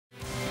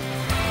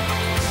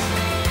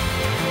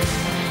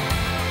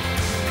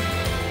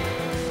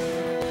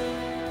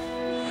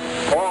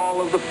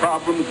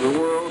problems of the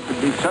world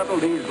could be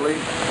settled easily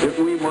if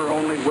we were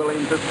only willing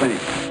to think.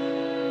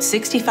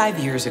 65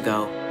 years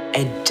ago,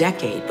 a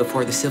decade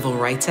before the Civil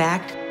Rights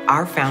Act,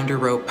 our founder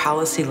wrote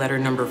Policy Letter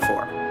Number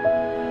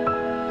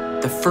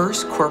 4, the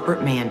first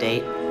corporate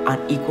mandate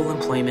on equal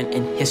employment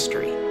in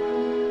history.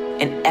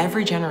 And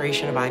every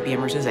generation of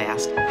IBMers is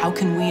asked, how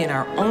can we in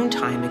our own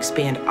time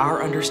expand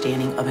our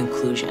understanding of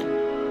inclusion?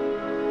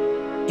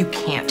 You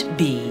can't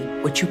be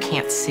what you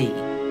can't see.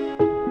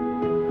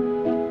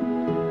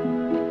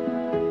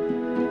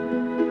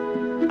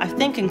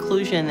 I think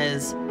inclusion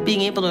is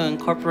being able to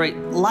incorporate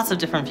lots of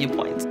different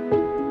viewpoints.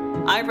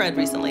 I read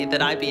recently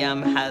that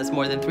IBM has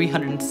more than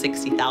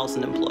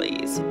 360,000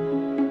 employees.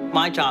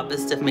 My job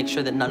is to make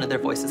sure that none of their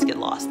voices get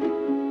lost.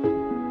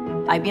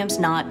 IBM's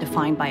not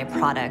defined by a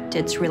product,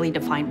 it's really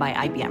defined by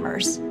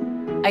IBMers.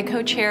 I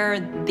co-chair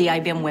the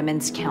IBM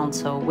Women's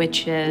Council,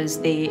 which is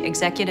the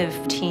executive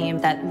team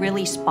that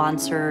really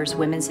sponsors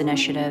women's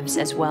initiatives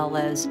as well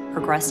as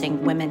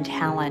progressing women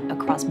talent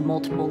across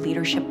multiple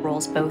leadership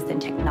roles, both in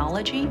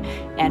technology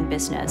and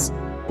business.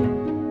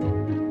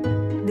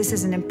 This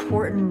is an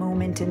important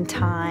moment in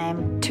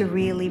time to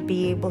really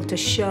be able to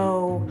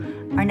show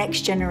our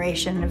next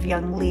generation of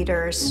young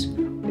leaders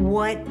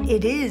what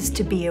it is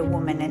to be a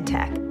woman in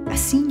tech, a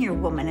senior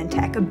woman in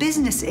tech, a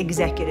business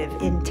executive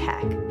in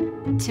tech.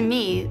 To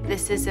me,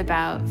 this is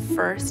about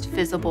first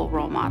visible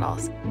role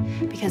models,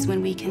 because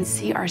when we can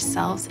see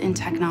ourselves in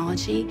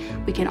technology,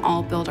 we can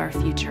all build our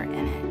future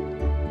in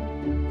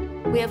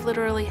it. We have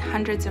literally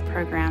hundreds of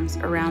programs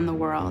around the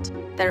world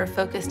that are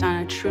focused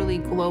on a truly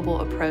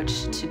global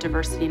approach to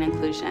diversity and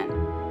inclusion.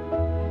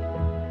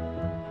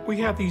 We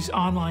have these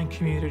online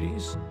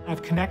communities.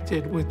 I've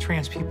connected with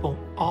trans people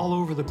all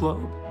over the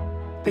globe.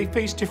 They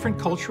face different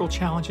cultural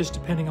challenges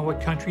depending on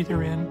what country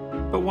they're in,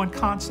 but one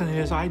constant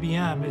is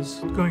IBM is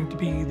going to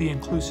be the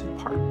inclusive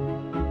part.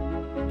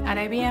 At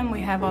IBM,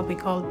 we have what we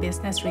call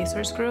business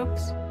resource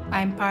groups.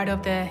 I'm part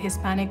of the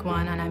Hispanic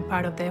one, and I'm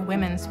part of the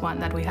women's one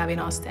that we have in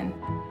Austin.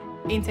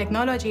 In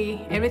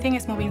technology, everything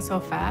is moving so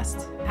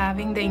fast.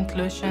 Having the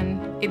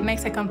inclusion, it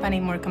makes a company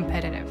more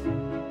competitive.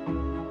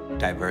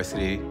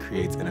 Diversity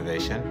creates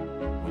innovation.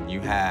 When you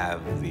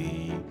have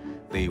the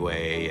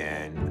leeway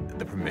and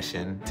the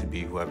permission to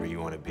be whoever you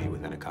want to be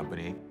within a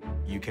company,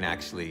 you can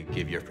actually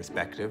give your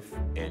perspective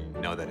and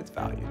know that it's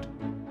valued.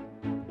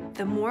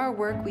 The more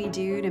work we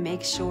do to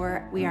make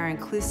sure we are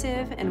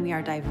inclusive and we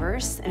are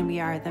diverse and we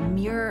are the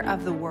mirror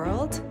of the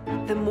world,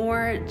 the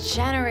more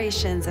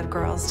generations of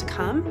girls to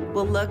come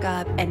will look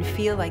up and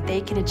feel like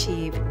they can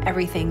achieve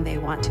everything they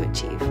want to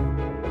achieve.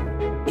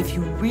 If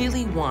you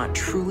really want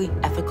truly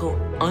ethical,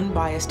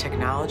 unbiased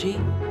technology,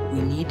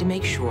 we need to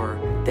make sure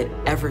that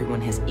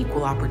everyone has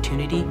equal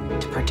opportunity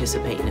to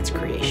participate in its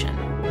creation.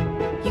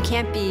 You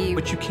can't be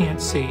what you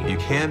can't see. You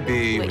can't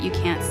be what you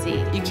can't see.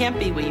 You can't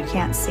be what you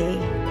Can't see.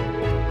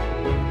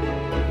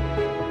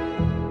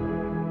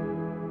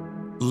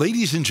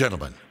 Ladies and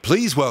gentlemen,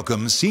 please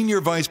welcome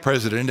Senior Vice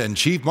President and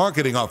Chief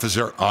Marketing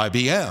Officer,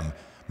 IBM,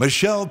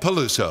 Michelle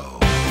Peluso.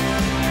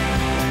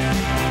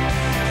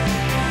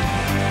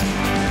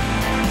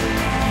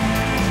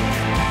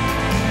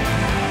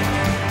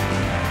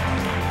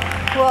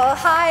 Well,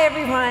 hi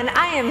everyone.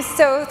 I am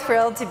so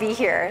thrilled to be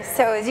here.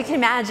 So as you can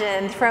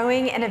imagine,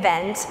 throwing an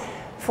event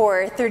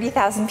for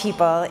 30,000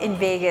 people in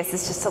Vegas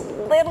is just a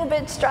little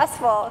bit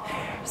stressful.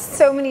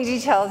 So many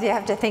details you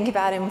have to think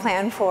about and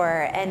plan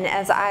for. And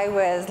as I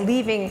was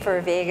leaving for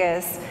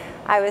Vegas,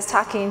 I was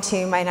talking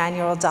to my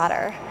 9-year-old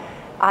daughter,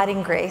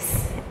 Auden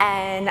Grace,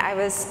 and I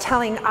was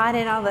telling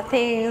Auden all the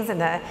things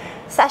and the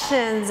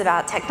sessions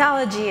about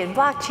technology and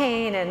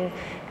blockchain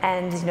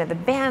and you know, the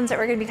bands that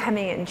were going to be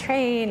coming in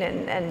Train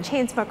and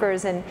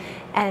Chainsmokers,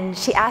 and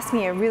she asked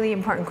me a really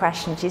important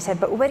question. She said,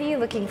 but what are you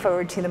looking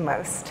forward to the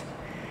most?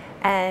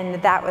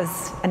 And that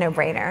was a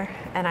no-brainer.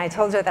 And I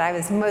told her that I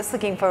was most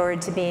looking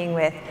forward to being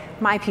with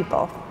my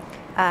people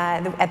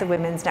at the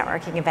Women's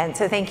Networking event.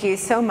 So thank you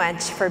so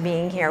much for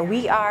being here.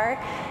 We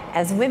are,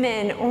 as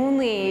women,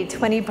 only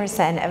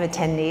 20% of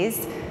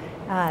attendees.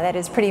 That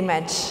is pretty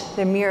much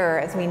the mirror,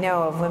 as we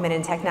know, of women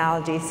in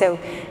technology. So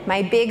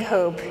my big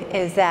hope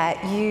is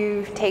that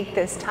you take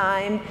this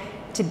time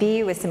to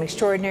be with some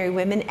extraordinary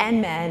women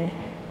and men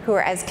who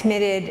are as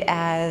committed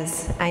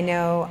as I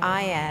know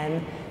I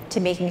am to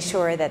making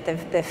sure that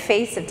the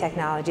face of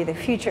technology, the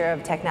future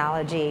of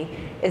technology,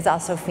 is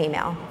also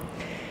female.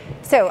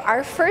 So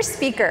our first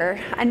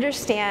speaker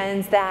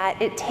understands that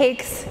it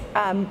takes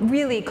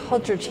really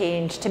culture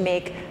change to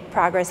make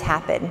progress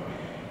happen.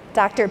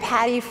 Dr.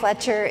 Patty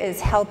Fletcher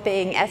is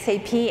helping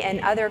SAP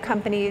and other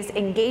companies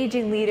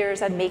engaging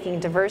leaders on making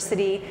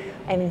diversity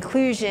and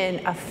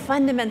inclusion a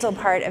fundamental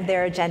part of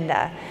their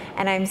agenda.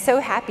 And I'm so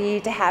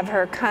happy to have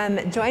her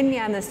come join me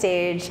on the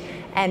stage,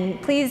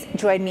 and please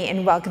join me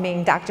in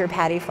welcoming Dr.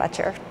 Patty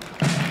Fletcher.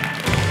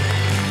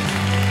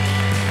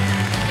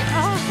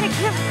 Oh, thank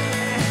you.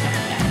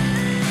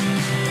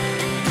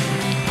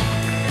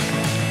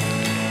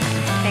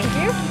 Thank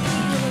you.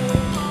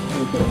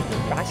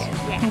 Rocket.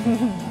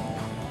 Yeah.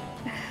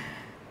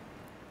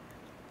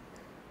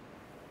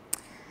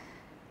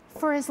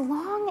 For For as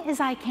long as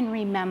I can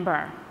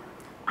remember,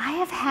 I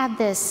have had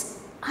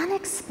this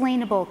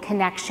unexplainable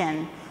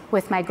connection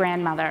with my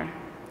grandmother,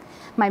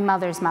 my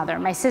mother's mother.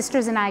 My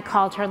sisters and I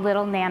called her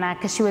Little Nana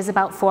because she was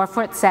about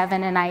 4'7",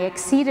 and I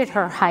exceeded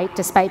her height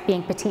despite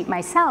being petite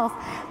myself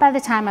by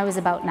the time I was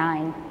about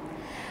 9.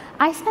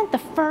 I spent the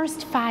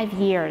first 5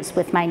 years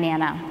with my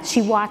Nana.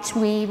 She watched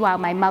me while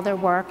my mother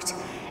worked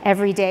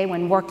every day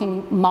when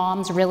working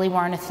moms really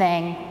weren't a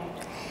thing.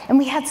 And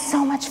we had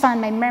so much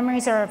fun. My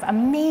memories are of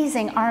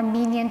amazing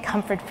Armenian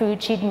comfort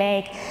food she'd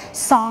make,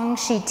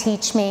 songs she'd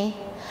teach me.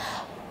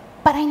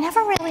 But I never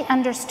really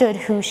understood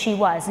who she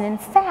was. And in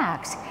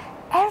fact,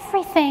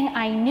 everything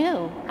I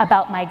knew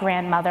about my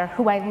grandmother,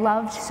 who I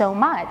loved so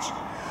much,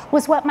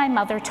 was what my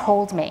mother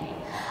told me.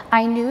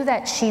 I knew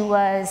that she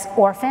was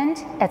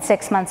orphaned at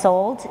 6 months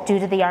old due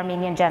to the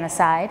Armenian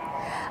genocide.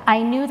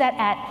 I knew that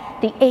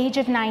at the age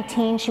of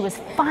 19, she was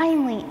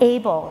finally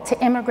able to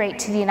immigrate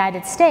to the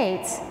United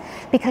States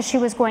because she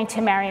was going to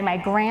marry my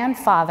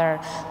grandfather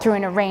through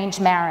an arranged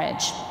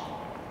marriage.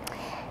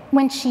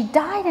 When she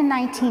died in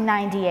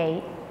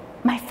 1998,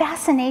 my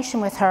fascination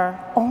with her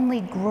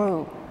only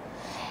grew.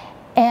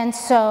 And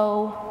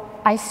so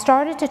I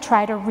started to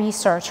try to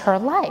research her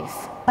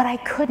life, but I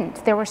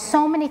couldn't. There were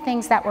so many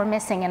things that were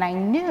missing, and I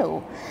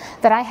knew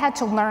that I had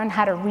to learn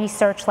how to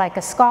research like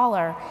a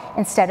scholar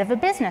instead of a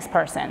business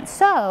person.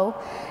 So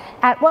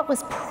at what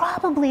was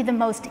probably the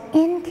most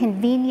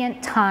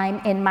inconvenient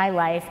time in my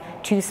life,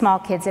 2 small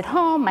kids at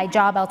home, my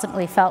job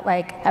ultimately felt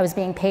like I was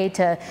being paid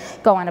to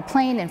go on a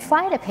plane and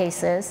fly to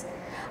places,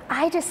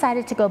 I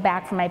decided to go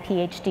back for my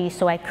PhD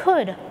so I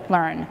could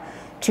learn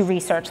to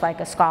research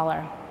like a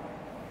scholar.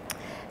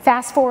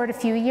 Fast forward a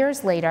few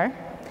years later,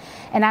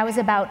 and I was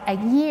about a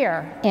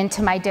year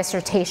into my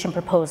dissertation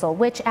proposal,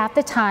 which at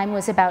the time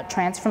was about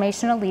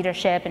transformational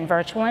leadership in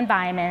virtual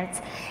environments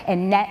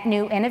and net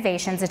new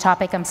innovations, a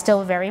topic I'm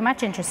still very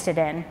much interested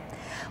in,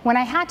 when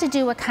I had to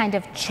do a kind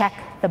of check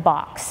the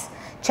box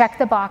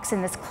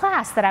in this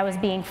class that I was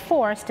being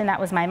forced, and that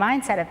was my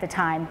mindset at the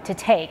time, to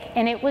take.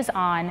 And it was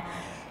on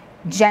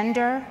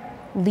gender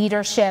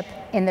leadership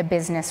in the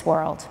business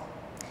world.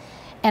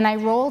 And I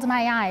rolled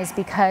my eyes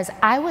because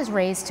I was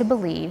raised to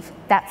believe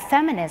that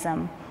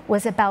feminism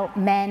was about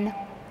men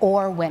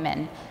or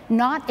women,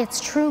 not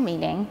its true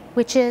meaning,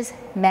 which is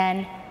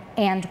men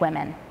and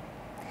women.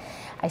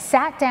 I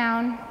sat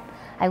down,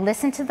 I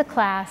listened to the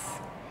class,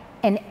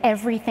 and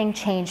everything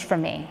changed for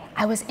me.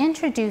 I was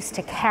introduced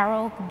to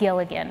Carol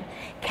Gilligan.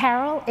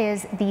 Carol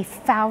is the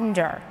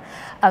founder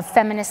of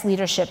feminist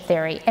leadership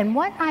theory, and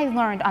what I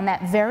learned on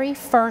that very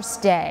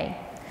first day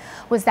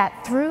was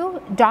that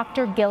through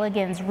Dr.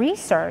 Gilligan's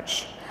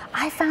research,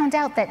 I found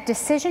out that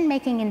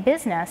decision-making in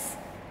business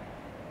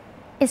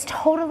is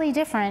totally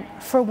different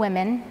for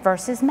women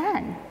versus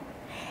men.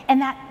 And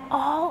that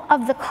all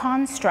of the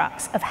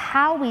constructs of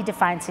how we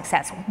define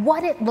success,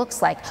 what it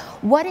looks like,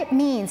 what it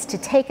means to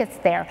take us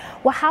there,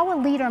 how a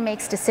leader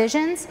makes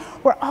decisions,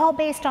 were all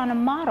based on a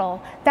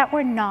model that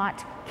were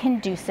not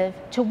conducive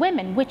to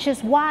women, which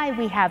is why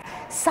we have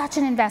such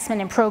an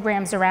investment in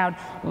programs around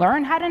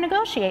learn how to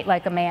negotiate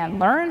like a man,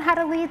 learn how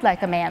to lead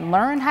like a man,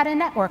 learn how to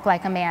network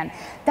like a man.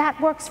 That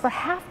works for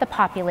half the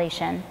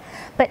population,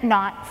 but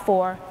not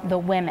for the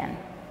women.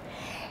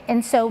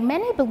 And so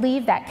many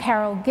believe that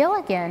Carol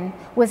Gilligan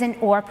was an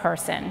or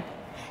person.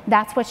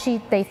 That's what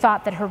they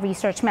thought that her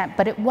research meant,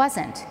 but it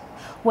wasn't.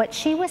 What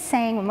she was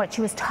saying and what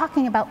she was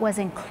talking about was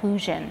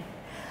inclusion,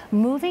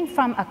 moving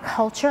from a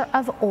culture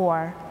of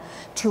or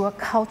to a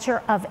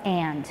culture of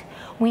and.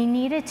 We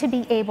needed to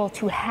be able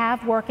to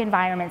have work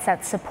environments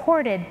that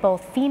supported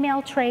both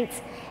female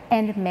traits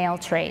and male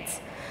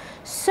traits.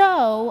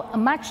 So,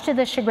 much to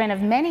the chagrin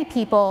of many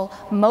people,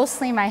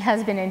 mostly my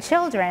husband and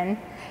children,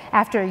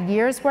 after a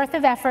year's worth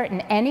of effort,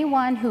 and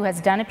anyone who has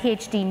done a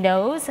PhD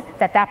knows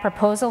that that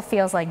proposal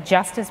feels like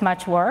just as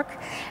much work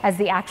as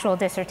the actual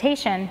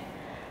dissertation,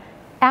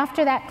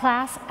 after that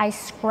class, I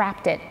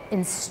scrapped it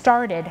and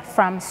started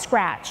from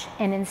scratch.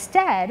 And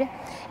instead,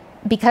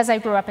 because I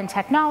grew up in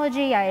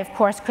technology, I of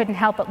course couldn't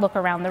help but look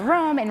around the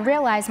room and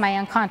realize my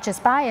unconscious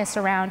bias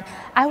around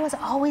I was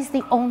always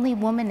the only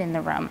woman in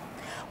the room,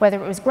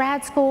 whether it was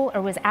grad school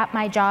or was at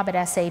my job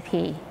at SAP.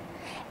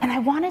 And I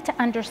wanted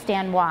to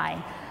understand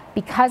why.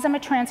 Because I'm a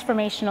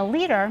transformational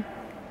leader,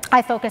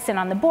 I focus in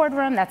on the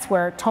boardroom. That's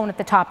where tone at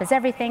the top is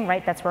everything,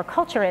 right? That's where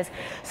culture is.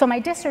 So my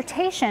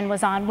dissertation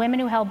was on women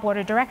who held board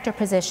of director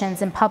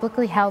positions in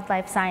publicly held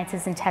life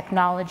sciences and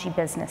technology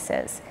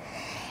businesses.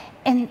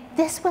 And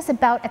this was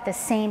about at the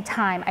same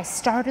time I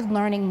started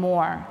learning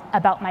more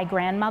about my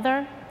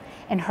grandmother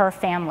and her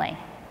family.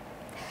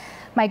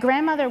 My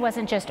grandmother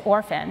wasn't just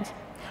orphaned.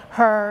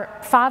 Her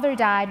father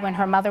died when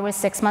her mother was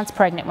 6 months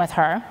pregnant with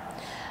her.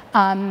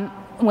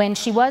 When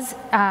she was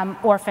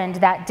orphaned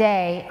that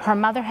day, her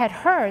mother had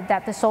heard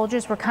that the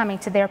soldiers were coming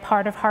to their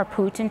part of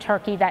Harput in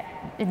Turkey, that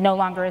no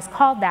longer is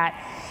called that,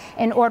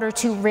 in order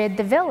to rid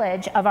the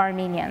village of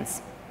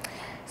Armenians.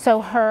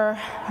 So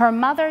her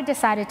mother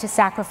decided to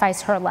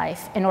sacrifice her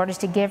life in order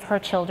to give her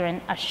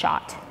children a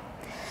shot.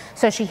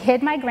 So she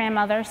hid my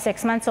grandmother,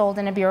 6 months old,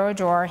 in a bureau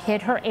drawer,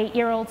 hid her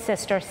 8-year-old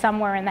sister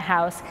somewhere in the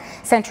house,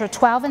 sent her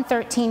 12 and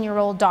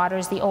 13-year-old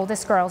daughters, the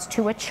oldest girls,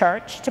 to a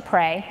church to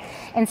pray,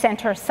 and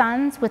sent her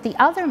sons with the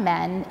other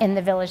men in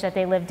the village that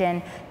they lived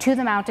in to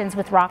the mountains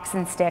with rocks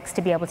and sticks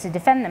to be able to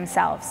defend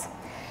themselves.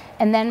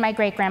 And then my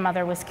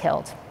great-grandmother was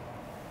killed.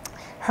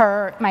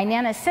 My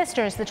Nana's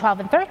sisters, the 12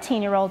 and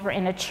 13-year-old, were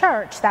in a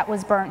church that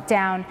was burnt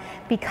down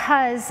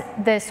because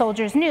the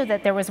soldiers knew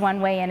that there was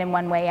one way in and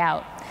one way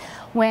out.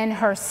 When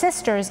her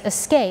sisters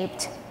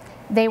escaped,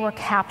 they were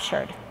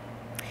captured.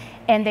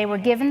 And they were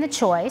given the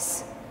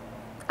choice,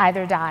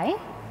 either die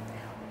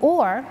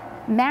or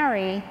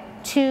marry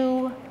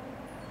 2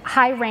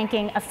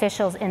 high-ranking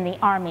officials in the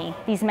army.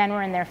 These men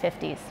were in their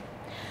 50s.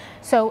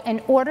 So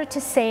in order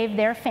to save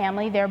their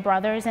family, their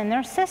brothers and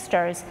their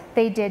sisters,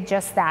 they did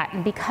just that.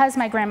 And because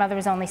my grandmother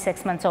was only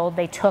 6 months old,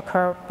 they took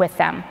her with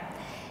them.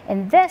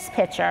 And this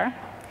picture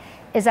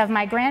is of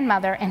my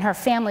grandmother and her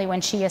family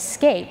when she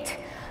escaped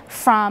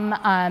from,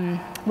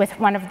 with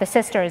one of the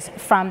sisters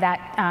from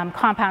that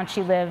compound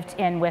she lived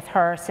in with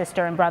her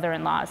sister and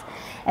brother-in-laws.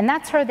 And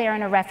that's her there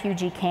in a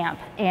refugee camp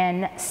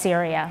in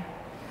Syria.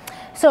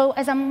 So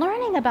as I'm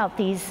learning about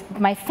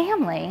my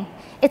family,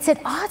 it's at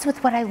odds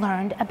with what I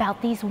learned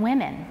about these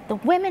women, the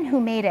women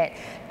who made it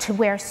to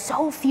where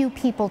so few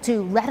people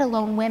do, let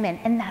alone women,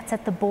 and that's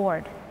at the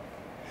board.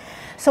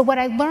 So what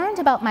I learned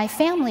about my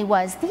family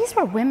was these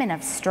were women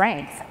of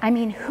strength. I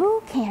mean,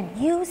 who can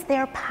use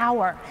their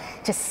power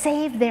to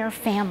save their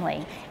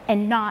family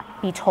and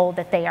not be told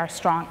that they are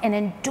strong and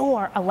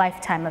endure a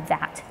lifetime of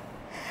that?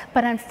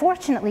 But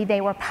unfortunately,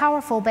 they were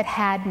powerful but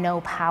had no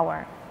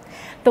power.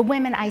 The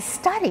women I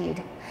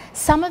studied,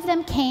 some of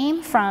them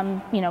came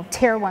from,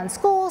 Tier 1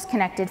 schools,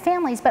 connected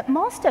families, but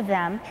most of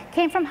them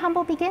came from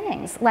humble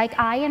beginnings, like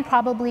I and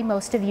probably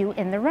most of you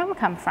in the room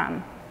come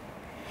from.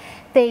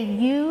 They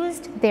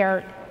used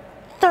their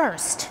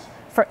thirst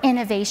for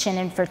innovation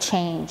and for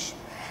change.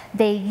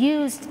 They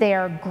used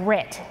their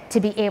grit to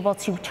be able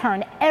to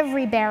turn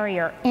every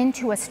barrier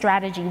into a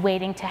strategy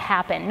waiting to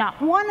happen. Not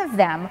one of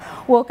them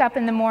woke up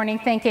in the morning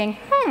thinking,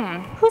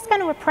 who's going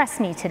to oppress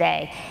me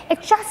today?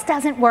 It just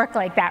doesn't work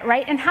like that,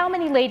 right? And how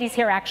many ladies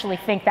here actually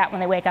think that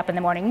when they wake up in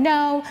the morning?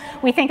 No,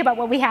 we think about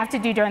what we have to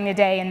do during the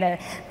day and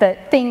the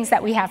things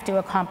that we have to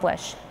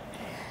accomplish.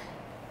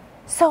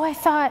 So I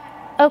thought,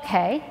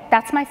 okay,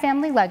 that's my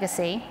family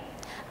legacy.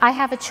 I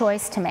have a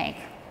choice to make.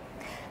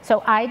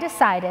 So I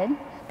decided,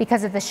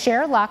 because of the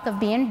sheer luck of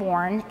being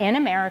born in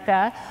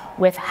America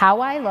with how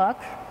I look,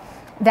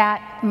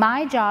 that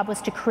my job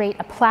was to create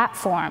a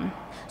platform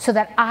so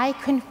that I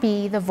could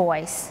be the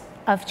voice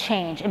of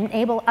change and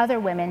enable other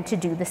women to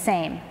do the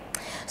same.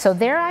 So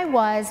there I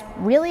was,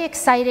 really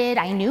excited.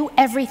 I knew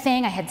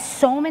everything. I had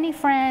so many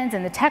friends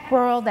in the tech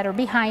world that are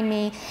behind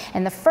me.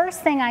 And the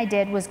first thing I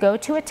did was go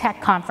to a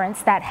tech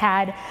conference that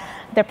had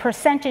the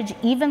percentage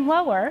even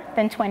lower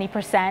than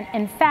 20%.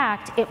 In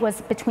fact, it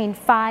was between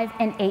 5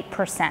 and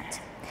 8%.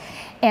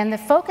 And the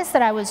focus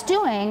that I was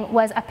doing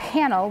was a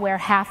panel where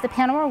half the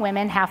panel were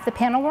women, half the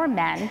panel were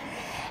men.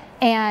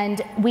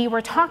 And we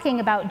were talking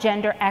about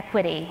gender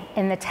equity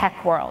in the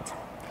tech world.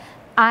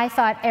 I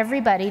thought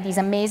everybody, these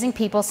amazing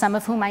people, some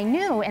of whom I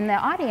knew in the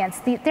audience,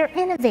 they're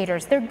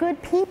innovators, they're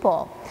good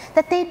people,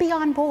 that they'd be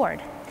on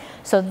board.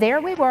 So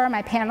there we were,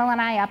 my panel and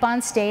I up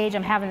on stage.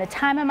 I'm having the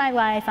time of my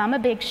life. I'm a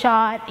big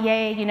shot.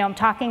 Yay, I'm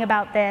talking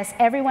about this.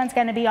 Everyone's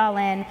going to be all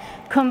in.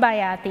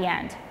 Kumbaya at the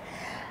end.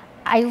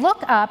 I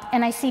look up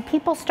and I see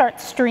people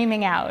start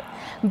streaming out.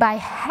 By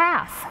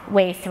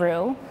halfway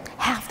through,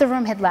 half the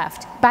room had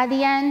left. By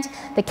the end,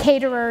 the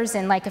caterers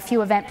and like a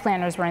few event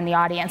planners were in the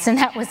audience, and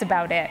that was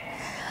about it.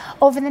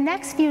 Over the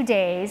next few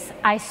days,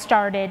 I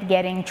started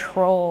getting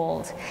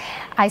trolled.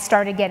 I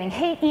started getting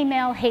hate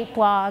email, hate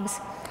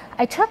blogs.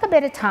 I took a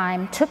bit of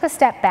time, took a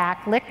step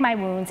back, licked my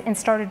wounds, and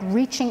started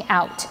reaching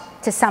out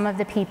to some of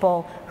the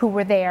people who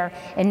were there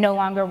and no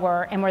longer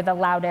were, and were the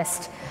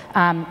loudest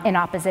in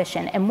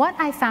opposition. And what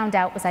I found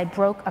out was I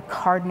broke a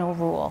cardinal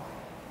rule.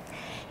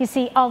 You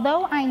see,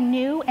 although I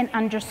knew and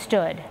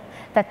understood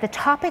that the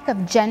topic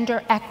of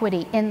gender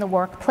equity in the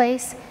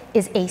workplace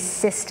is a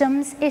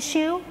systems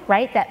issue,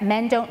 right? That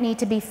men don't need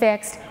to be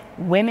fixed,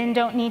 women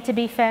don't need to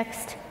be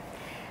fixed,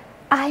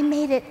 I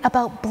made it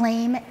about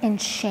blame and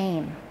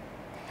shame.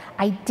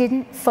 I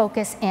didn't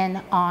focus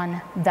in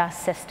on the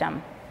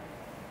system.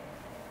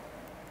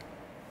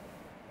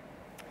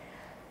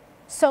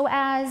 So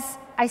as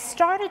I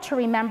started to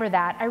remember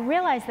that, I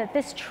realized that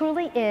this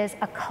truly is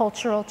a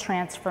cultural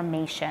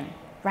transformation,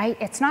 right?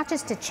 It's not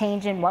just a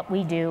change in what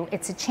we do,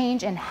 it's a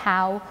change in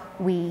how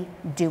we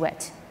do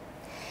it.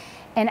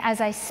 And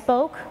as I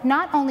spoke,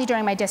 not only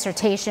during my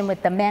dissertation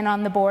with the men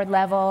on the board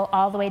level,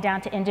 all the way down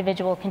to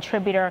individual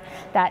contributor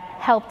that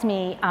helped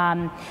me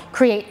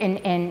create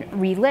and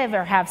relive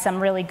or have some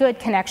really good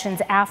connections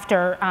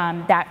after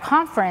that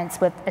conference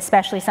with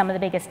especially some of the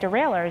biggest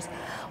derailers,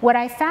 what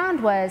I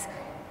found was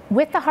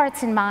with the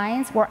hearts and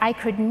minds where I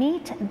could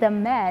meet the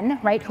men,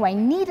 right, who I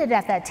needed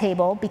at that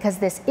table because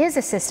this is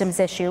a systems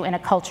issue and a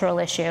cultural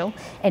issue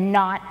and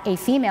not a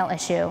female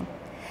issue,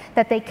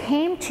 that they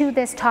came to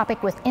this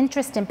topic with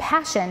interest and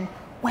passion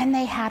when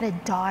they had a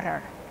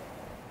daughter.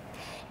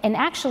 And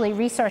actually,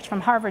 research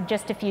from Harvard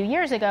just a few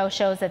years ago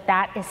shows that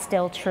that is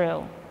still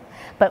true.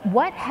 But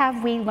what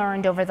have we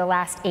learned over the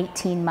last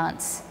 18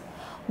 months?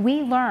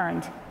 We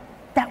learned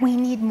that we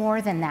need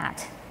more than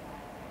that.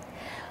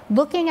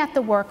 Looking at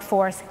the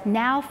workforce,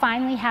 now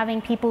finally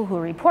having people who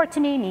report to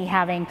me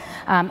having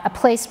a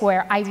place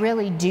where I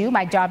really do,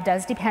 my job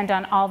does depend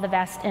on all the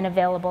best and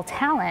available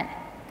talent,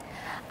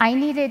 I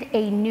needed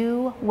a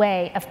new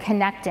way of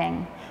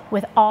connecting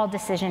with all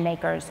decision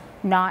makers,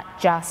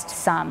 not just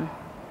some.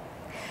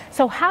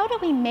 So how do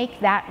we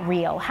make that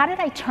real? How did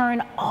I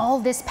turn all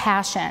this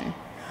passion,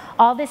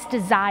 all this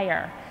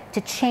desire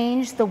to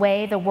change the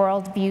way the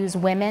world views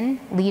women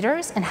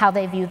leaders and how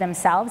they view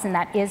themselves, and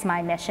that is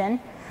my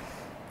mission?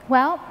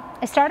 Well,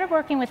 I started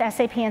working with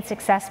SAP and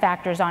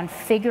SuccessFactors on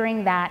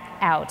figuring that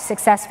out.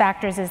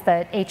 SuccessFactors is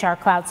the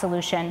HR cloud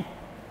solution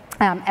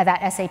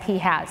that SAP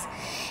has.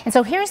 And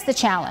so here's the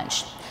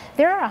challenge.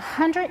 There are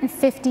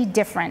 150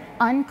 different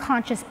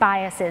unconscious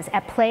biases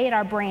at play at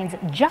our brains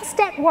just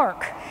at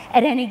work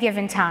at any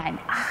given time.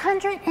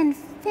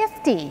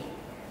 150.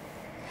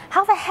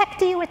 How the heck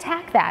do you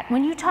attack that?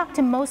 When you talk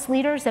to most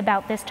leaders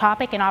about this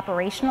topic and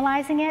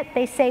operationalizing it,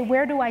 they say,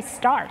 where do I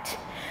start?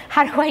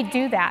 How do I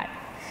do that?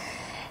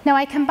 Now,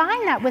 I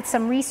combine that with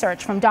some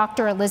research from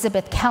Dr.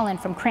 Elizabeth Kellen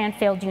from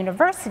Cranfield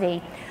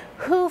University,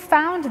 who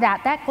found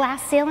that that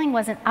glass ceiling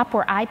wasn't up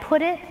where I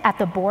put it at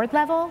the board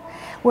level.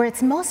 Where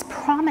it's most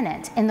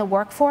prominent in the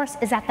workforce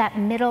is at that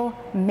middle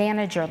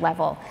manager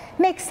level.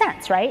 Makes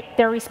sense, right?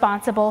 They're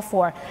responsible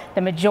for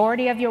the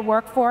majority of your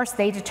workforce.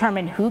 They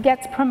determine who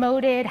gets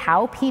promoted,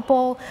 how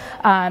people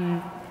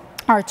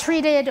are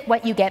treated,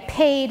 what you get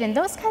paid, and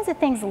those kinds of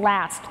things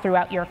last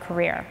throughout your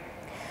career.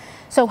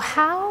 So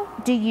how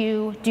do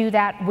you do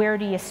that? Where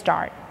do you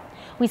start?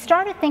 We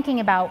started thinking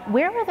about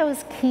where are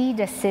those key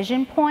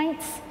decision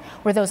points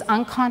where those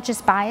unconscious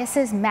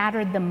biases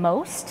mattered the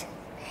most,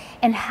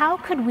 and how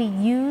could we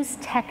use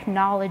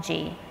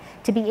technology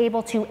to be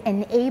able to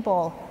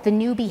enable the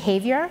new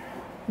behavior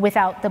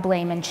without the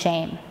blame and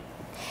shame.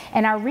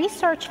 And our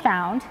research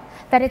found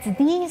that it's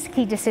these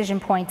key decision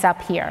points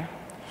up here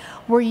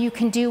where you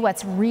can do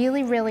what's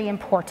really, really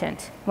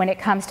important when it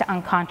comes to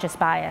unconscious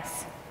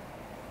bias.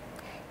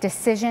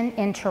 Decision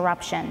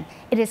interruption.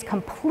 It is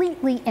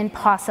completely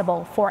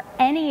impossible for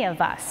any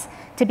of us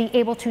to be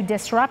able to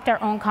disrupt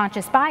our own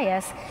conscious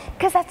bias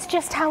because that's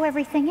just how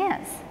everything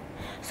is.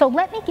 So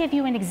let me give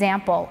you an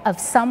example of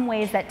some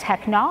ways that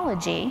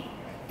technology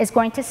is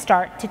going to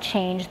start to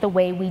change the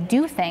way we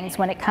do things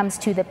when it comes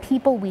to the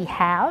people we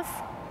have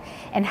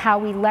and how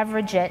we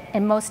leverage it,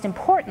 and most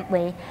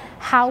importantly,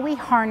 how we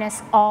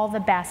harness all the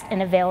best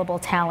and available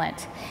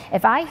talent.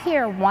 If I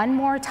hear one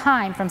more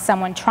time from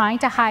someone trying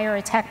to hire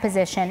a tech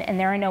position and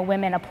there are no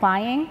women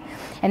applying,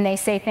 and they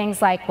say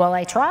things like, well,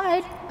 I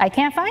tried, I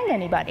can't find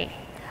anybody,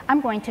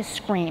 I'm going to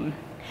scream.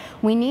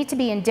 We need to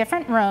be in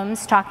different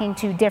rooms talking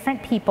to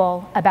different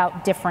people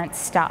about different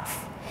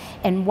stuff.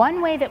 And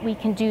one way that we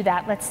can do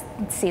that, let's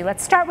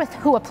start with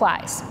who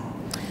applies.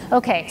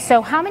 Okay,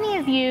 so how many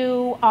of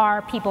you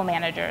are people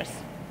managers?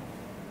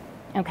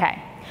 Okay,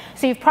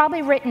 so you've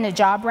probably written a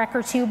job rec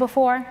or two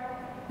before.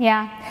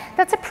 Yeah,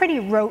 that's a pretty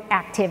rote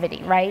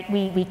activity, right?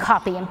 We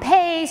copy and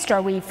paste,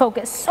 or we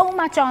focus so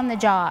much on the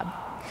job.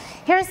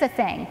 Here's the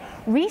thing,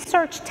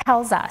 research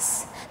tells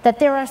us that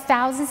there are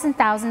thousands and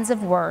thousands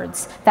of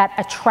words that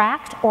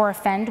attract or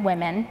offend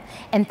women,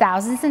 and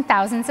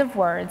thousands of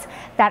words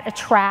that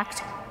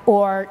attract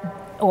or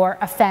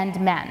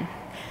offend men.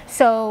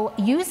 So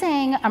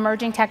using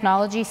emerging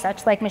technology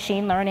such like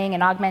machine learning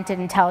and augmented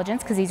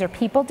intelligence, because these are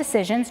people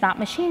decisions, not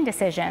machine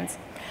decisions,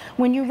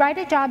 when you write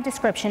a job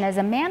description as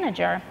a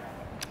manager,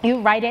 you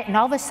write it and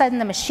all of a sudden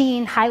the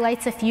machine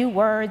highlights a few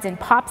words and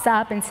pops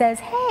up and says,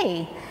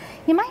 hey,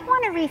 you might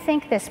want to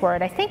rethink this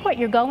word. I think what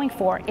you're going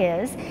for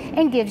is,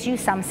 and gives you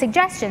some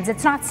suggestions.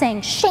 It's not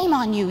saying, shame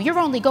on you, you're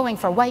only going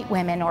for white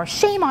women, or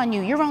shame on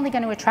you, you're only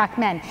going to attract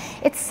men.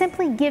 It's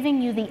simply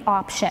giving you the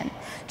option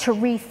to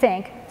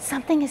rethink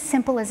something as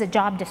simple as a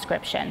job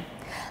description.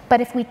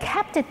 But if we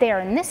kept it there,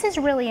 and this is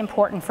really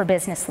important for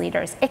business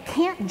leaders, it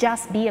can't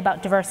just be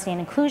about diversity and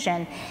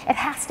inclusion, it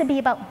has to be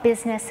about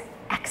business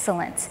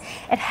excellence.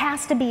 It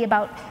has to be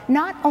about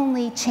not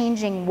only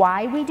changing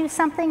why we do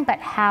something, but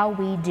how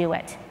we do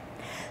it.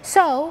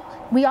 So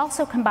we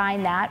also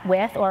combine that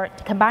with, or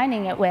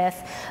combining it with,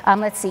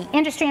 let's see,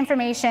 industry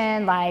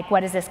information, like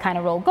what does this kind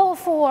of role go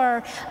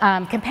for,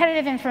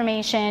 competitive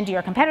information, do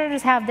your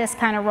competitors have this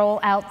kind of role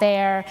out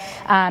there,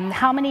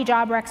 how many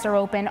job recs are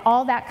open,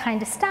 all that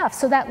kind of stuff,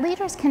 so that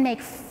leaders can make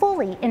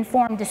fully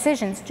informed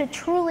decisions to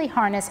truly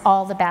harness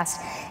all the best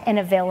and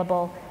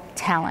available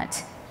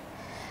talent.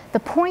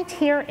 The point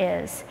here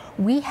is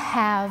we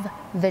have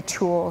the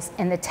tools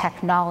and the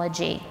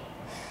technology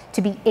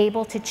to be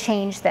able to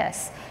change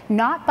this,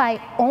 not by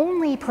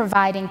only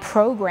providing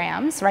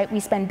programs, right?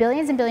 We spend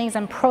billions and billions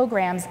on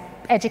programs,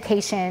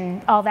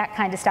 education, all that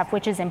kind of stuff,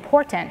 which is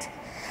important,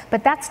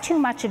 but that's too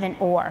much of an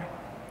or.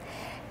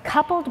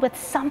 coupled with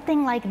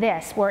something like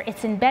this, where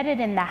it's embedded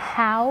in the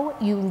how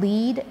you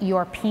lead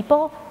your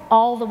people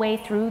all the way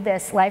through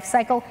this life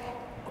cycle,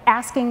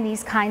 asking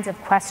these kinds of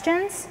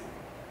questions,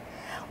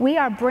 we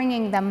are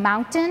bringing the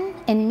mountain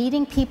and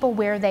meeting people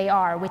where they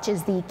are, which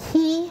is the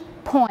key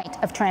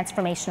point of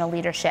transformational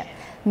leadership.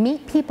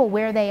 Meet people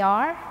where they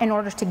are in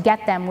order to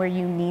get them where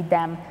you need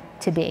them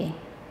to be.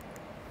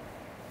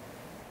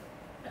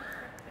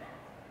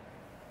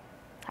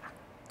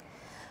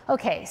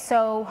 Okay,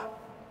 so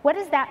what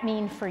does that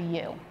mean for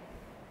you?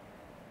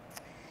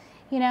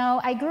 You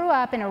know, I grew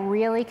up in a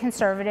really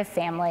conservative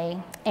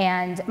family,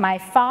 and my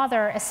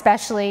father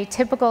especially,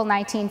 typical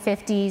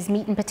 1950s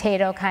meat and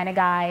potato kind of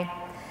guy.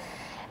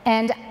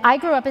 And I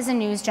grew up as a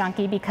news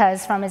junkie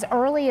because from as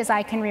early as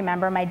I can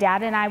remember, my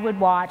dad and I would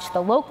watch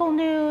the local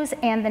news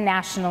and the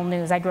national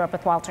news. I grew up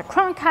with Walter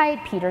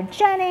Cronkite, Peter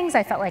Jennings.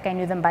 I felt like I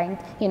knew them by,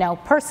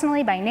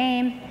 personally by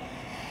name.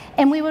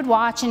 And we would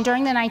watch, and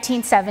during the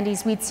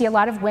 1970s, we'd see a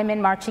lot of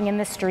women marching in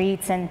the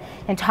streets and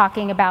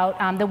talking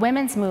about the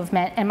women's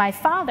movement. And my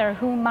father,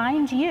 who,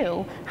 mind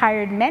you,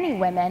 hired many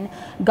women,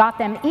 got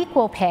them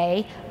equal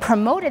pay,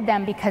 promoted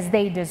them because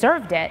they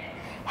deserved it,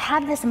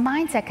 had this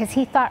mindset because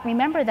he thought,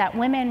 remember that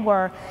women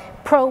were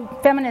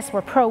feminists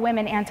were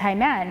pro-women,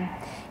 anti-men.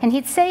 And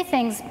he'd say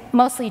things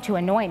mostly to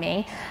annoy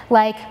me,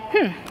 like,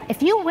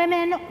 if you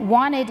women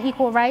wanted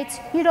equal rights,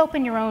 you'd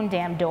open your own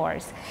damn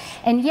doors.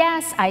 And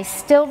yes, I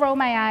still roll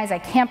my eyes. I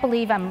can't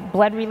believe I'm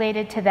blood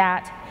related to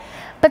that.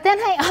 But then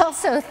I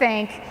also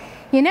think,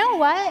 you know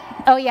what?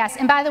 Oh yes,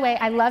 and by the way,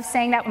 I love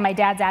saying that when my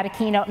dad's at a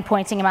keynote and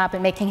pointing him up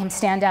and making him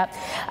stand up.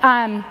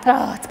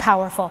 Oh, it's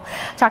powerful.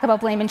 Talk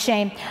about blame and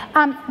shame.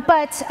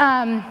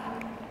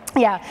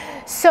 Yeah,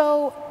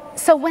 so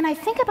when I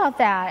think about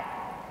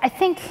that, I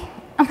think,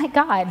 oh my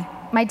God,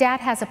 my dad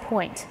has a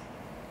point.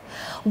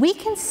 We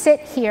can sit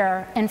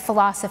here and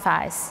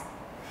philosophize.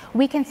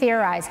 We can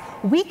theorize.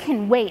 We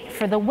can wait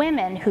for the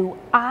women who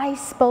I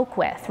spoke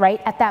with, right,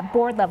 at that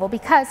board level,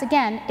 because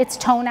again, it's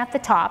tone at the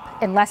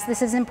top. Unless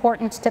this is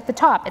important at the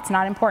top, it's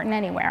not important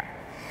anywhere.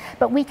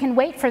 But we can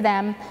wait for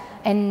them,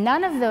 and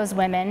none of those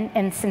women,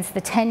 and since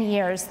the 10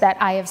 years that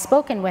I have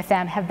spoken with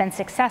them, have been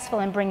successful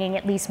in bringing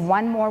at least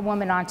one more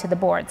woman onto the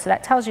board. So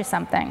that tells you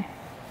something,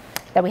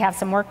 that we have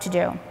some work to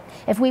do.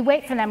 If we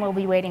wait for them, we'll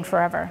be waiting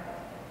forever.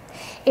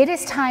 It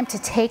is time to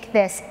take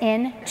this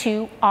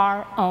into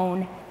our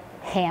own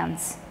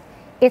hands.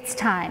 It's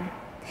time.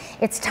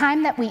 It's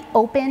time that we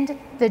opened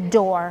the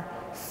door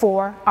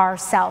for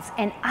ourselves.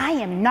 And I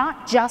am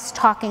not just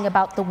talking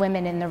about the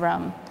women in the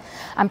room.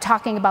 I'm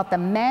talking about the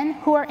men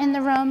who are in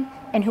the room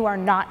and who are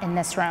not in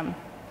this room.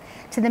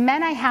 To the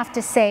men, I have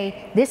to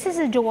say, this is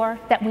a door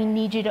that we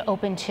need you to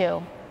open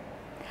too.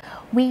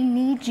 We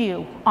need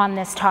you on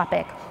this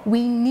topic.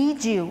 We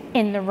need you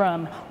in the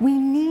room. We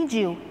need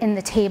you in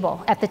the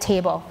table, at the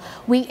table.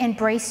 We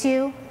embrace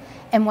you,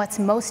 and what's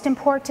most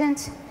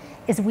important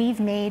is we've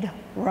made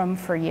room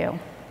for you.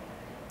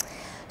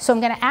 So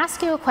I'm going to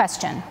ask you a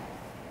question.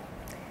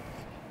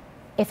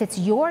 If it's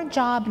your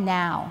job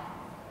now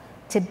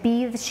to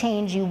be the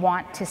change you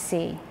want to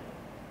see,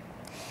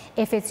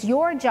 if it's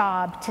your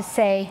job to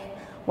say,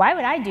 why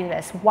would I do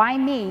this? Why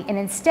me? And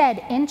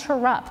instead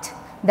interrupt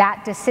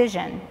that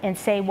decision and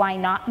say, why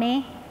not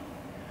me?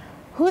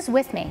 Who's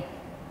with me?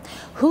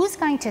 Who's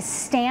going to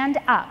stand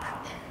up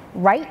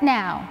right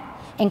now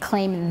and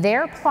claim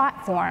their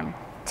platform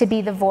to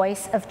be the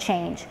voice of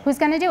change? Who's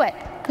going to do it?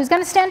 Who's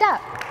going to stand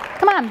up?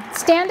 Come on,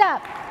 stand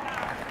up.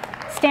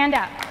 Stand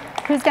up.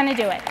 Who's going to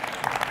do it?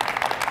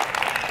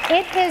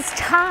 It is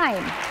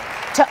time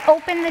to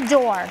open the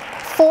door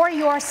for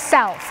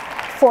yourself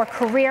for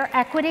career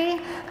equity,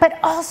 but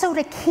also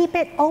to keep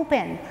it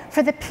open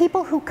for the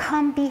people who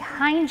come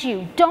behind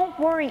you. Don't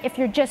worry if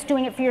you're just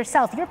doing it for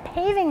yourself. You're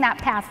paving that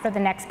path for the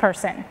next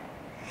person.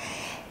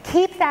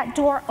 Keep that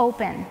door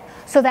open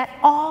so that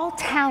all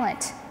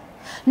talent,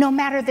 no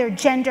matter their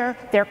gender,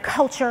 their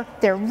culture,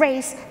 their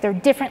race, they're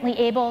differently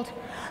abled,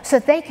 so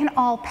that they can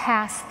all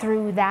pass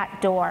through that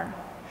door.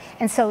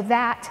 And so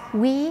that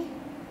we,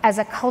 as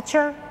a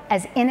culture,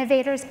 as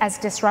innovators, as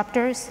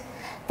disruptors,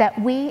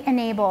 that we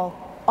enable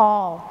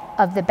all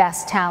of the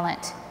best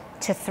talent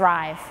to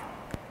thrive.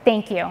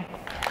 Thank you.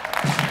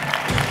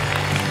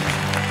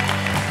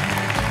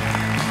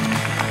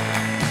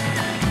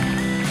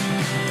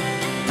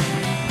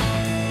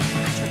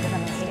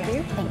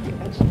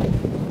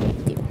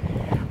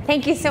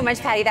 Thank you so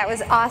much, Patty. That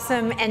was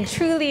awesome and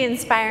truly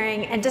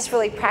inspiring and just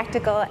really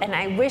practical, and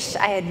I wish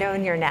I had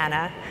known your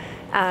Nana.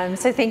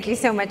 So thank you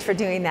so much for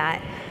doing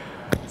that.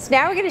 So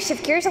now we're going to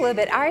shift gears a little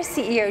bit. Our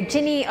CEO,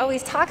 Ginny,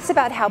 always talks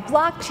about how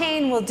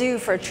blockchain will do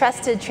for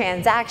trusted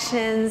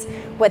transactions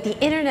what the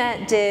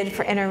internet did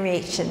for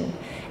information.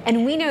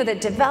 And we know that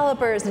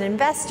developers and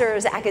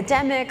investors,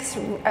 academics,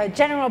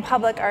 general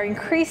public are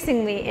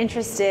increasingly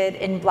interested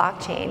in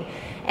blockchain.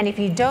 And if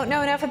you don't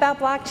know enough about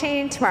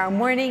blockchain, tomorrow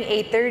morning,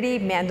 8:30,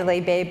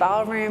 Mandalay Bay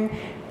Ballroom,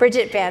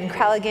 Bridget Van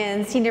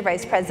Krelligen, Senior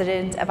Vice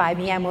President of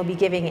IBM, will be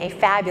giving a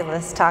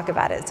fabulous talk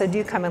about it. So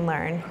do come and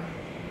learn.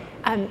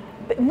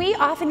 But we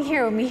often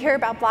hear, when we hear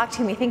about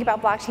blockchain, we think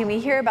about blockchain, we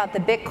hear about the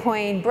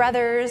Bitcoin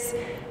brothers,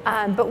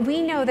 but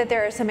we know that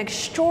there are some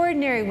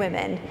extraordinary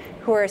women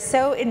who are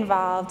so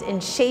involved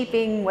in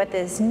shaping what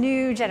this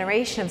new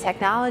generation of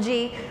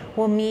technology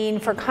will mean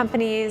for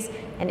companies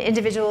and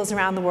individuals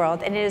around the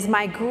world. And it is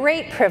my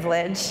great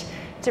privilege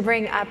to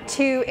bring up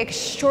two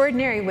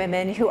extraordinary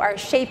women who are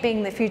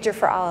shaping the future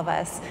for all of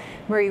us.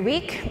 Marie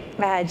Wieck,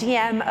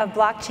 GM of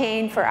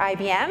blockchain for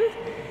IBM,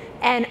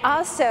 and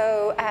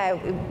also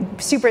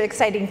super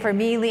exciting for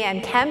me,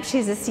 Leanne Kemp.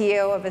 She's the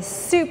CEO of a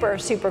super,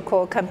 super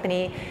cool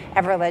company,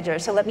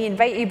 Everledger. So let me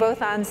invite you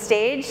both on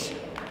stage.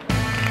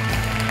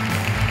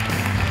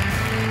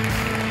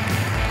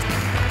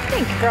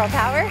 Thank you, girl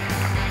power.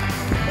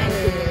 Thank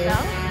you,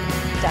 Michelle.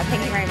 Good job.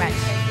 Thank you very much.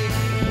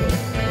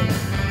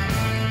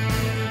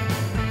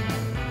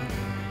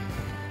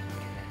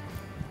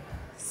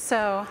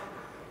 So,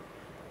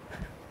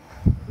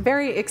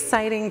 very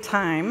exciting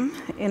time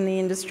in the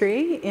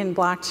industry, in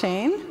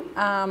blockchain.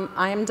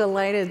 I am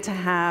delighted to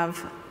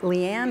have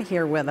Leanne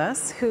here with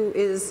us, who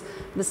is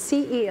the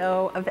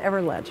CEO of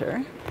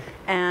Everledger.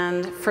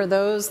 And for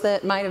those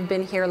that might have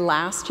been here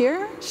last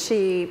year,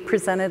 she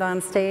presented on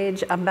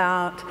stage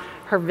about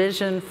her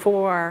vision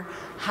for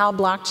how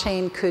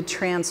blockchain could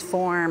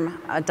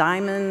transform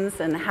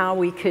diamonds and how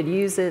we could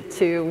use it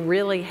to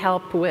really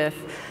help with,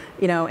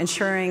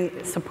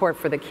 ensuring support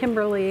for the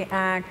Kimberley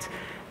Act.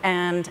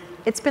 And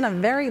it's been a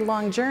very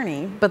long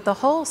journey, but the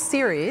whole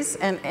series,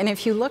 and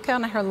if you look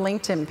on her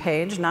LinkedIn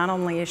page, not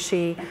only is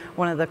she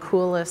one of the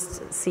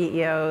coolest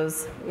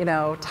CEOs,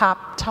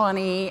 top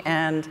 20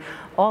 and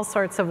all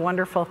sorts of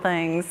wonderful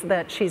things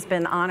that she's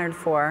been honored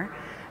for,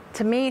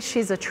 to me,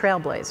 she's a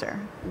trailblazer.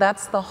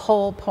 That's the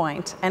whole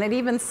point. And it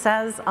even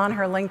says on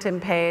her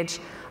LinkedIn page,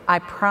 I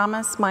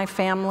promise my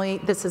family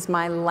this is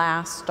my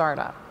last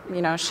startup.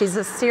 She's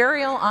a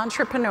serial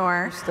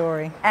entrepreneur. Good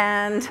story.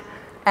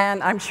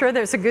 And I'm sure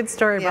there's a good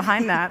story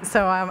behind that,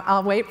 so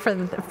I'll wait for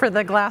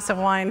the glass of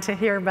wine to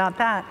hear about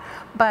that.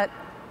 But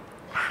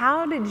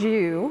how did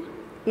you,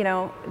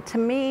 to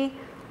me,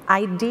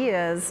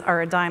 ideas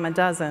are a dime a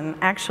dozen.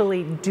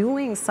 Actually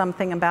doing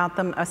something about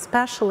them,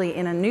 especially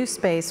in a new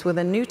space with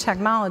a new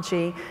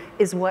technology,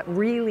 is what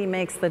really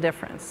makes the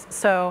difference.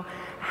 So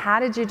how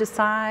did you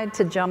decide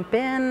to jump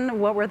in?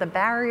 What were the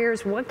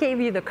barriers? What gave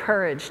you the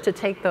courage to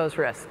take those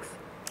risks?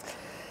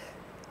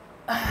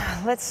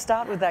 Let's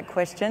start with that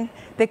question.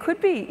 There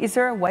could be, is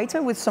there a waiter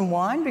with some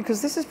wine?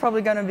 Because this is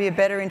probably going to be a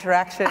better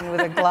interaction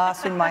with a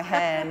glass in my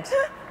hand.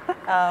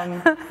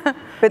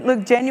 But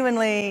look,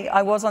 genuinely,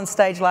 I was on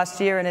stage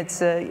last year, and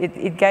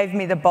it gave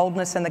me the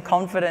boldness and the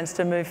confidence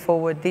to move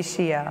forward this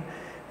year.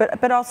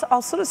 But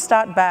I'll sort of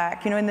start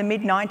back, in the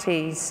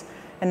mid-90s,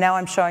 and now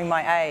I'm showing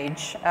my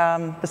age.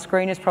 The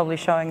screen is probably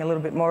showing a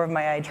little bit more of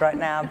my age right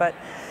now, but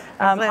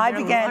I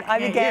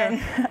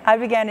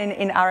began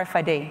in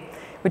RFID,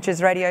 which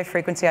is radio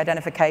frequency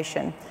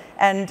identification.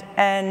 And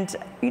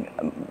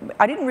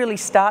I didn't really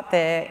start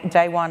there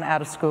day one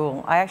out of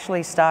school. I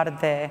actually started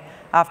there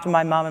after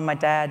my mum and my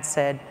dad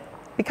said,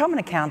 become an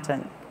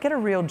accountant, get a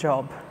real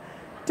job,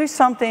 do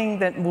something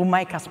that will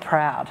make us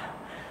proud.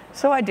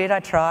 So I did,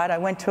 I tried. I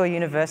went to a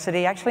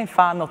university, actually in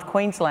far north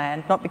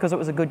Queensland, not because it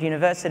was a good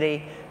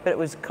university, but it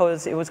was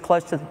because it was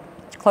close to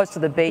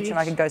the beach and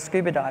I could go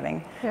scuba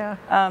diving. Yeah.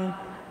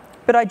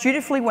 But I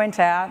dutifully went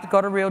out,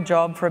 got a real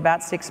job for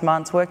about 6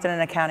 months, worked in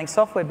an accounting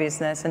software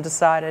business, and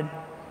decided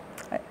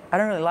I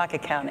don't really like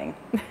accounting.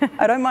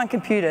 I don't mind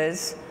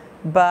computers,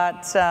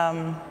 but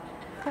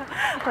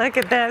look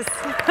at this.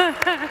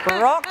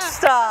 Rock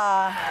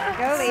star.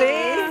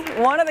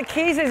 See? One of the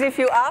keys is if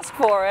you ask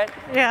for it,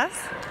 yes,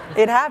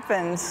 it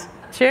happens.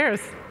 Cheers.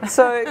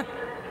 So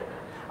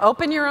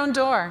open your own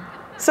door.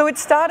 So it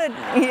started,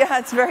 yeah,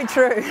 it's very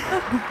true.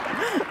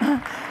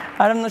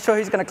 I'm not sure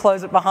who's going to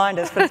close it behind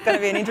us, but it's going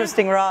to be an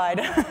interesting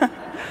ride.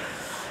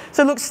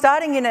 So look,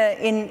 starting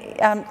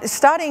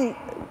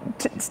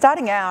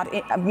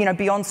out,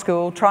 beyond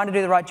school, trying to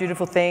do the right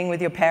dutiful thing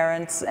with your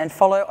parents and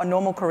follow a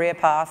normal career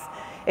path,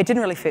 it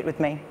didn't really fit with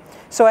me.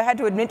 So I had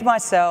to admit to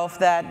myself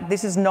that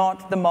this is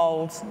not the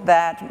mold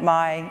that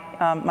my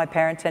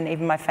parents and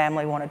even my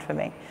family wanted for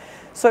me.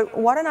 So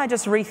why don't I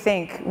just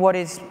rethink what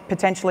is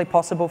potentially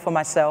possible for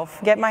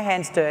myself, get my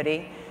hands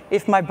dirty.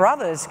 If my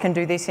brothers can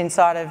do this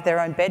inside of their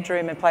own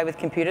bedroom and play with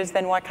computers,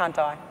 then why can't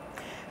I?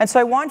 And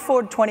so wind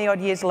forward 20 odd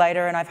years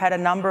later, and I've had a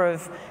number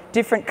of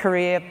different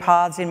career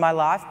paths in my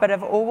life, but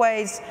I've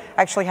always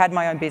actually had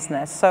my own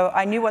business. So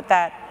I knew what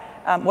that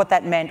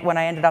meant when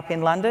I ended up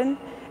in London,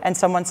 and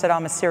someone said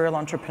I'm a serial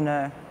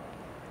entrepreneur.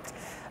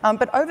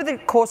 But over the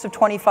course of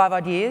 25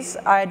 odd years,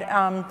 I'd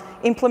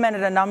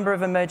implemented a number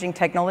of emerging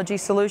technology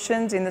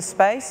solutions in the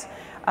space.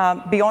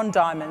 Beyond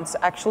diamonds,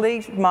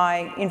 actually.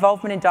 My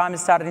involvement in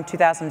diamonds started in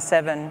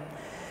 2007.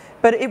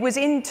 But it was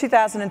in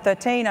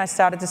 2013 I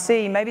started to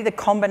see maybe the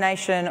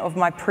combination of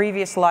my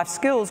previous life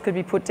skills could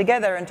be put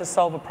together and to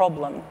solve a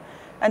problem.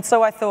 And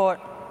so I thought,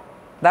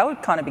 that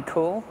would kind of be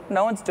cool.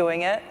 No one's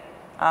doing it.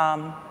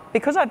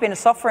 Because I've been a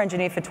software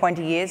engineer for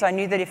 20 years, I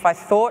knew that if I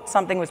thought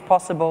something was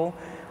possible,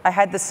 I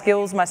had the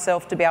skills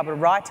myself to be able to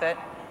write it,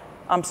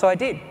 so I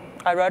did.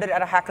 I wrote it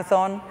at a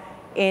hackathon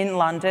in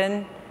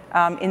London,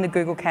 in the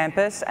Google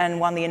campus, and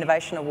won the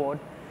Innovation Award.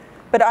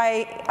 But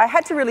I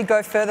had to really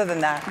go further than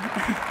that.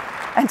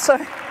 And so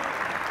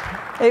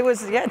it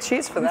was, yeah,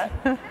 cheers for that.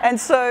 And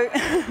so,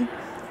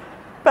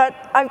 but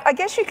I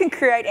guess you can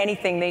create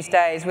anything these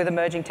days with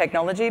emerging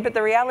technology, but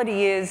the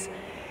reality is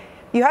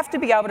you have to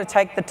be able to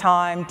take the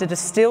time to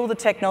distill the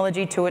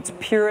technology to its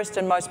purest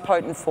and most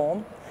potent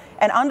form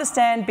and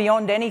understand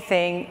beyond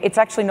anything, it's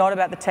actually not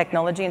about the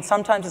technology, and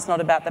sometimes it's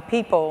not about the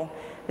people,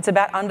 it's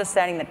about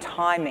understanding the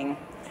timing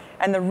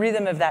and the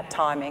rhythm of that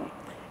timing.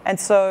 And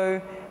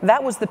so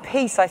that was the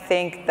piece, I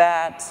think,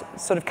 that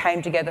sort of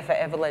came together for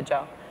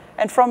Everledger.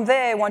 And from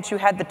there, once you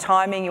had the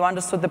timing, you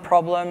understood the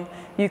problem,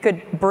 you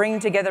could bring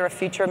together a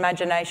future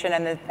imagination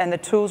and the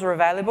tools were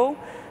available,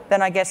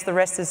 then I guess the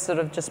rest is sort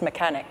of just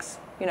mechanics.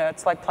 You know,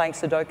 it's like playing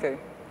Sudoku.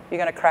 You're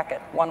going to crack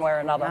it one way or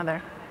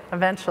another.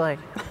 Eventually.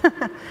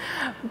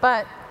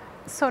 But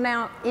so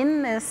now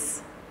in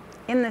this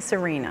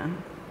arena,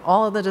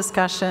 all of the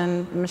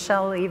discussion,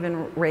 Michelle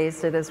even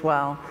raised it as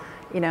well,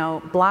 you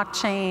know,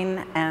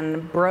 blockchain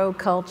and bro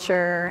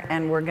culture,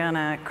 and we're going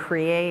to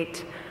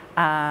create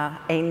a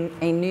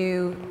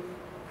new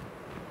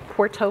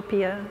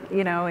Portopia,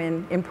 you know,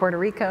 in Puerto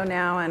Rico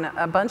now, and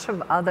a bunch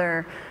of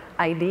other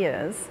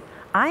ideas.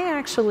 I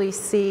actually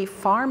see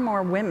far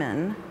more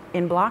women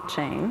in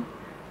blockchain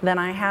than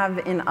I have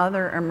in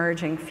other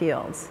emerging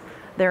fields.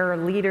 There are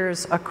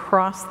leaders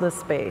across the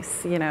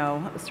space, you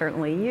know,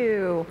 certainly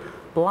you,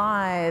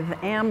 Blythe,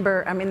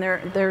 Amber, I mean,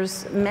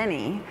 there's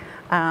many,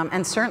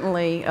 and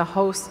certainly a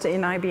host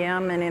in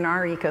IBM and in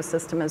our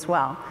ecosystem as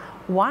well.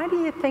 Why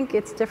do you think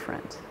it's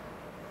different?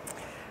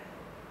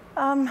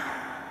 You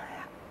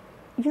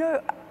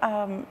know,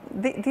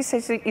 this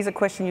is a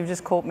question you've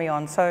just caught me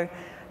on. So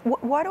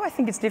why do I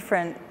think it's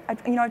different?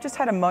 You know, I've just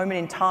had a moment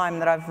in time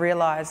that I've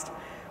realized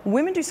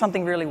women do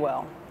something really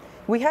well.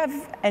 We have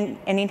an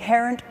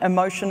inherent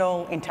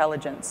emotional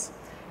intelligence.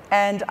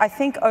 And I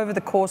think over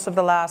the course of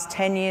the last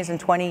 10 years and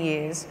 20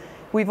 years,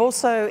 we've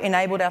also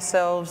enabled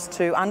ourselves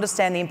to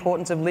understand the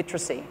importance of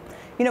literacy.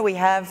 You know, we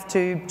have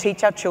to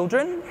teach our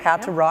children how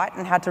to write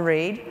and how to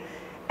read.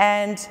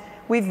 And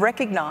we've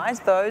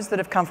recognized those that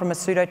have come from a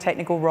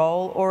pseudo-technical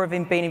role or have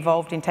been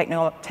involved in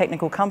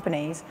technical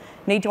companies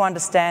need to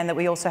understand that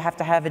we also have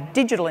to have a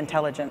digital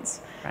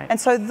intelligence. Right. And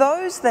so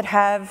those that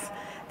have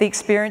the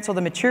experience or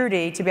the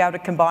maturity to be able to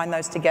combine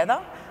those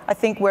together, I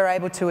think we're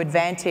able to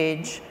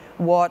advantage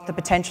what the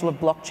potential of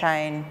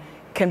blockchain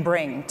can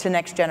bring to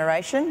next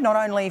generation, not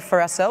only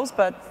for ourselves,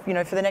 but you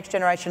know, for the next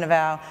generation of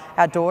our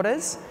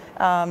daughters,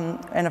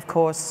 and of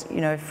course,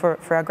 you know, for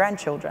our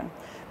grandchildren.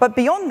 But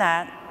beyond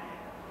that,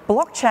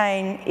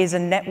 blockchain is a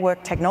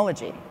network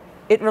technology.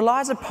 It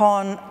relies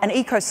upon an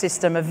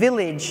ecosystem, a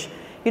village,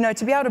 you know,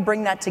 to be able to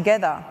bring that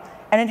together.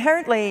 And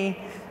inherently,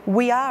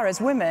 we are, as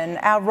women,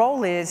 our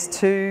role is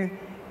to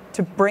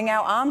bring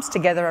our arms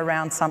together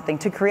around something,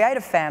 to create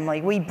a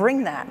family. We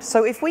bring that.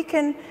 So if we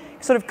can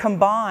sort of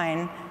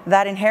combine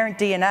that inherent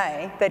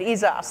DNA that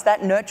is us,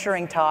 that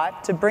nurturing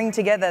type, to bring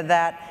together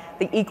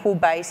the equal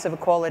base of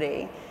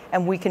equality,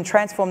 and we can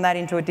transform that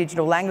into a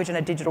digital language and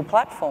a digital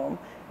platform,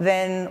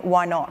 then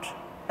why not?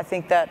 I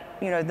think that,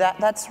 you know,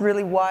 that's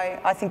really why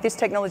I think this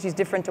technology is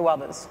different to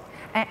others.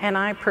 And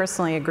I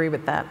personally agree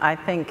with that. I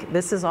think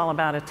this is all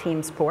about a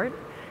team sport.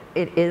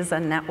 It is a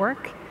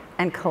network,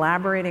 and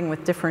collaborating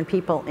with different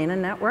people in a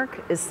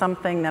network is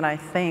something that I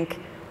think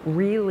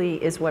really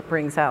is what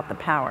brings out the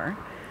power.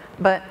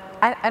 But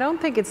I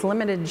don't think it's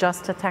limited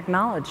just to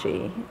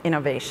technology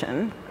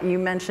innovation. You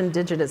mentioned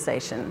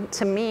digitization.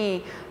 To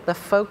me, the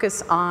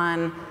focus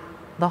on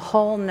the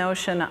whole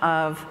notion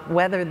of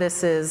whether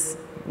this is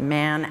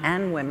man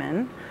and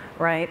women,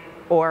 right,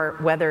 or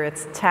whether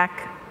it's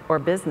tech or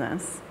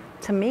business,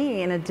 to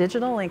me, in a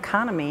digital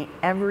economy,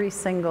 every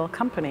single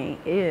company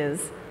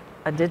is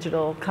a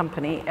digital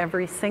company.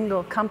 Every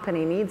single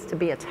company needs to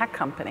be a tech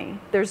company.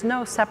 There's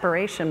no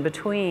separation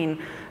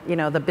between, you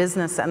know, the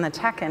business and the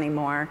tech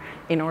anymore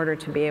in order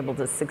to be able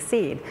to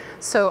succeed.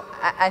 So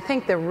I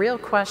think the real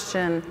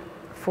question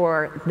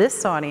for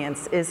this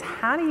audience is,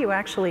 how do you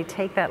actually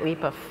take that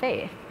leap of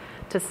faith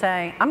to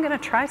say, I'm going to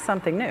try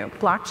something new?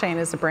 Blockchain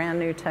is a brand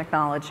new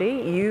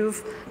technology.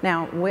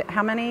 Now,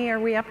 how many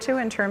are we up to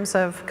in terms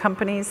of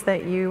companies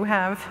that you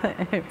have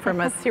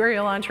from a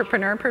serial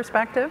entrepreneur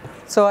perspective?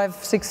 So I've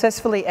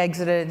successfully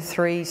exited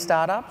 3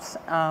 startups,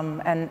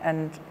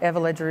 and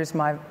Everledger is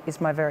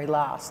my very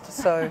last.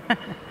 So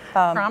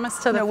promise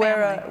to the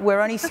family.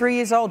 We're only 3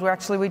 years old.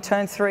 We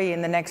turn 3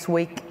 in the next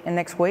week.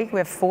 We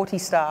have 40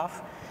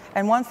 staff.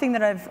 And one thing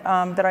that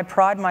I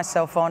pride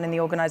myself on in the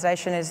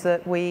organisation is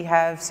that we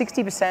have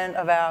 60%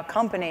 of our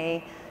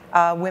company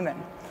are women,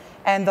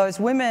 and those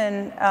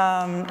women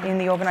in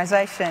the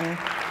organisation,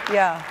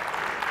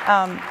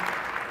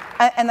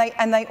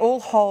 and they all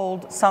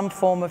hold some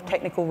form of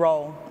technical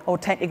role or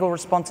technical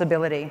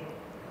responsibility.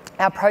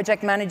 Our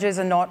project managers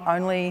are not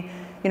only,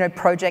 you know,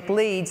 project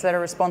leads that are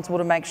responsible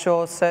to make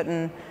sure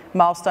certain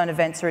milestone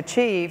events are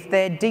achieved,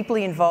 they're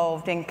deeply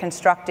involved in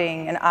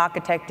constructing and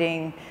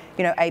architecting,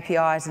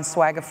 APIs and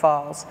Swagger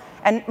files.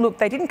 And look,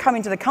 they didn't come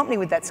into the company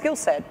with that skill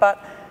set,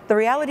 but the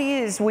reality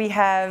is we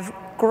have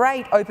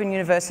great open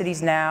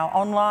universities now,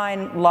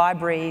 online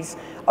libraries,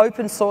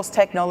 open source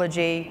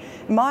technology.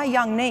 My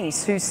young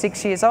niece, who's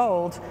 6 years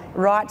old,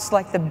 writes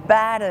like the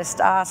baddest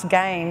ass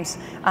games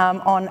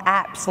on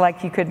apps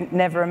like you could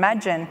never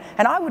imagine.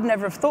 And I would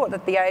never have thought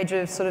at the age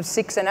of sort of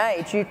 6 and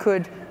 8 you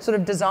could sort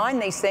of design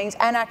these things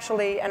and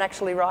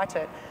actually write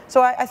it.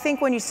 So I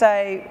think when you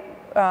say,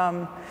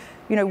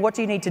 what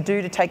do you need to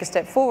do to take a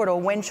step forward,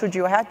 or when should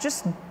you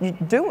just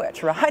do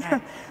it,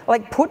 right?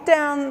 Like put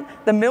down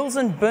the Mills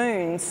and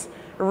Boons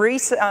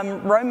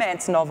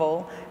romance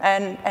novel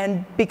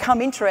and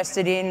become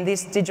interested in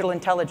this digital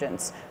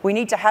intelligence. We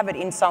need to have it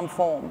in some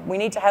form. We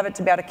need to have it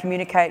to be able to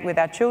communicate with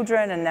our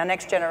children and our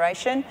next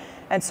generation.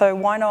 And so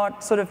why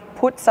not sort of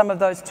put some of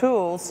those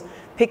tools,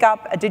 pick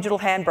up a digital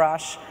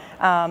handbrush,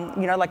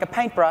 like a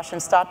paintbrush,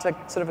 and start to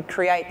sort of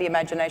create the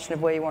imagination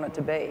of where you want it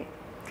to be.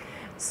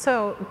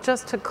 So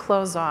just to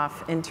close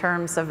off in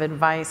terms of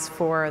advice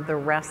for the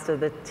rest of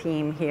the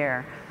team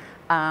here,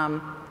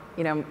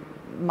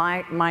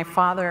 my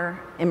father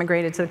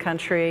immigrated to the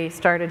country,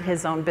 started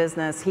his own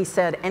business. He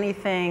said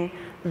anything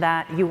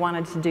that you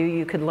wanted to do,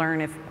 you could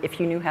learn if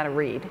you knew how to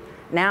read.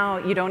 Now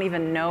you don't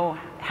even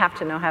have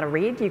to know how to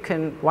read. You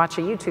can watch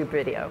a YouTube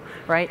video,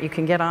 right? You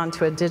can get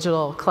onto a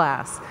digital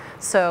class.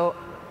 So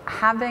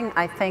having,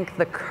 I think,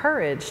 the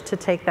courage to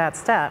take that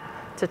step,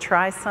 to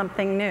try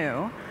something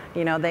new.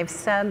 They've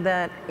said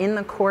that in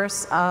the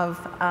course of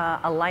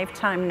a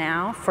lifetime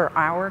now for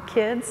our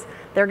kids,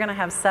 they're going to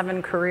have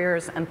 7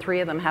 careers and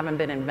 3 of them haven't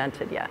been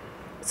invented yet.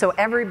 So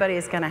everybody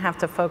is going to have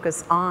to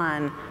focus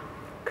on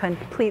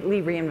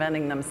completely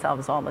reinventing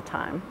themselves all the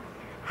time.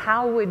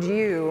 How would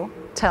you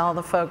tell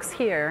the folks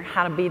here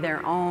how to be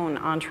their own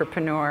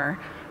entrepreneur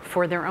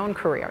for their own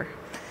career?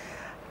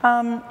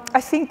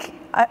 I think,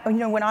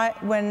 when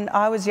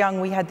I was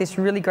young, we had this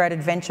really great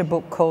adventure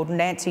book called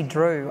Nancy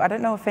Drew. I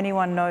don't know if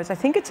anyone knows. I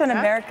think it's an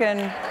American,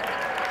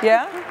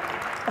 yeah?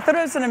 I thought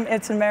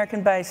it's an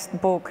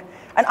American-based book.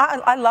 And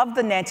I love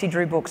the Nancy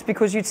Drew books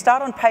because you'd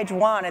start on page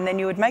 1 and then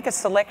you would make a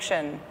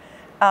selection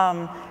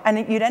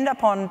and you'd end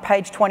up on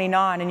page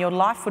 29 and your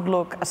life would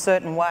look a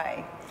certain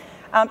way.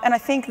 And I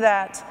think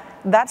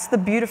that's the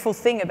beautiful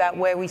thing about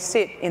where we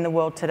sit in the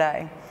world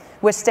today.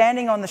 We're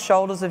standing on the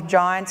shoulders of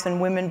giants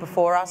and women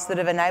before us that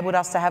have enabled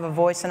us to have a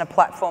voice and a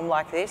platform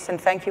like this,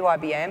 and thank you,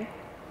 IBM.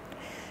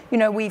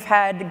 We've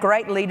had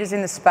great leaders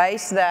in the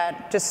space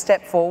that just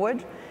step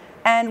forward,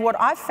 and what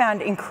I've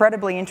found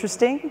incredibly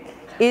interesting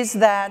is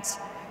that,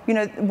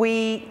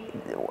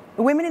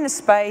 women in the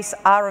space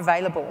are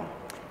available.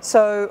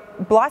 So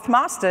Blythe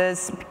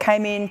Masters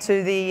came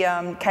into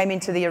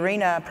the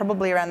arena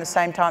probably around the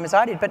same time as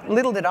I did, but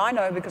little did I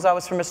know, because I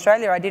was from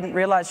Australia, I didn't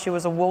realize she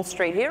was a Wall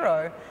Street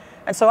hero.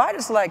 And so I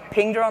just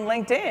pinged her on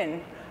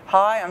LinkedIn.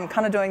 Hi, I'm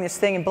kind of doing this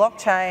thing in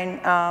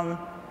blockchain.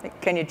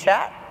 Can you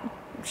chat?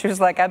 She was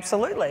like,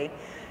 absolutely.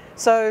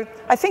 So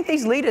I think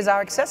these leaders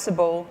are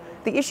accessible.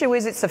 The issue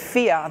is it's the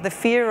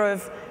fear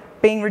of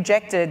being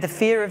rejected, the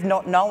fear of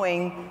not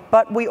knowing.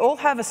 But we all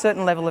have a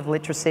certain level of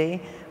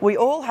literacy. We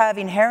all have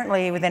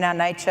inherently within our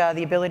nature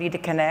the ability to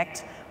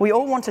connect. We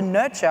all want to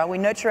nurture. We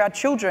nurture our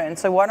children.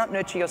 So why not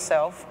nurture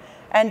yourself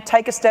and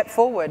take a step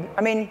forward?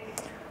 I mean,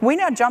 we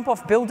now jump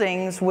off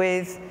buildings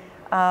with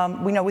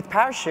with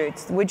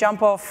parachutes. We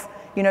jump off,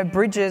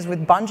 bridges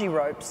with bungee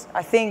ropes.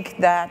 I think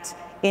that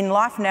in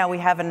life now we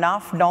have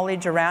enough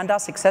knowledge around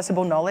us,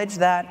 accessible knowledge,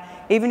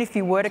 that even if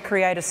you were to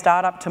create a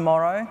startup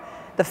tomorrow,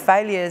 the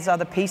failures are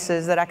the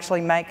pieces that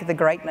actually make the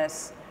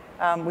greatness,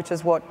 which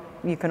is what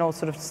you can all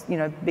sort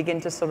of,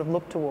 begin to sort of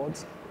look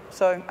towards.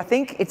 So I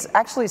think it's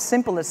actually as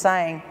simple as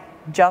saying,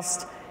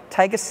 just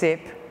take a sip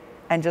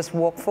and just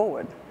walk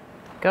forward.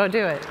 Go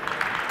do it.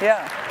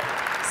 Yeah.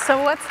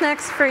 So what's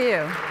next for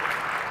you?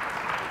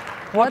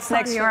 What's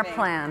next on your for me?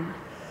 plan?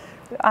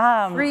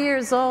 3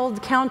 years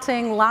old,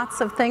 counting,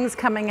 lots of things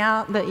coming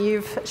out that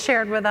you've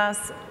shared with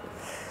us.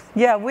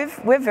 Yeah,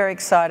 we're very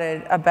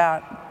excited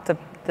about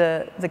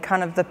the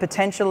kind of the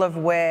potential of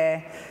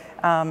where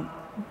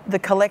the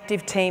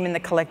collective team and the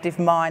collective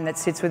mind that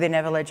sits within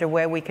Everledger,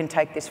 where we can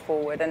take this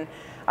forward. And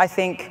I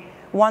think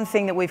one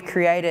thing that we've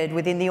created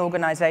within the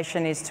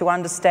organization is to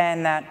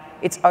understand that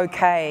it's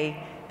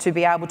okay to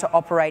be able to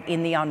operate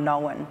in the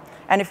unknown.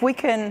 And if we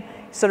can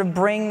sort of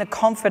bring the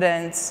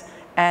confidence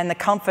and the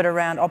comfort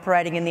around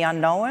operating in the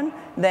unknown,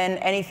 then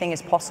anything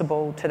is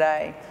possible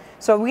today.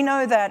 So we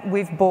know that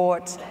we've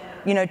brought,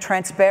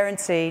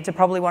 transparency to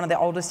probably one of the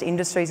oldest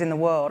industries in the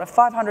world, a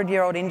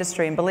 500-year-old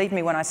industry. And believe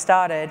me, when I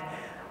started,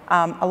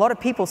 a lot of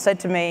people said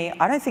to me,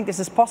 I don't think this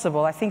is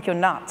possible, I think you're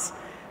nuts.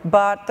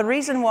 But the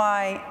reason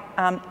why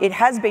it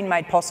has been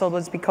made possible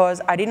is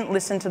because I didn't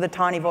listen to the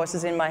tiny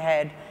voices in my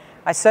head.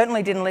 I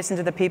certainly didn't listen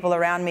to the people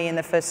around me in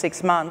the first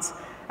 6 months.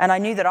 And I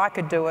knew that I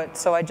could do it,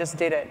 so I just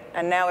did it.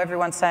 And now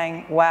everyone's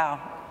saying, wow,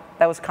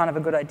 that was kind of a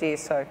good idea,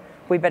 so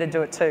we better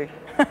do it too.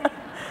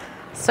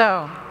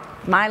 So,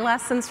 my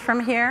lessons from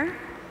here,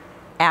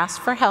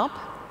 ask for help.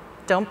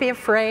 Don't be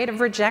afraid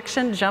of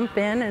rejection. Jump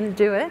in and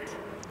do it.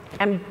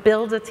 And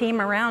build a team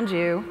around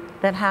you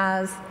that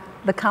has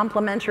the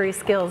complementary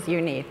skills you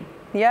need.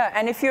 Yeah,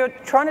 and if you're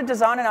trying to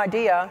design an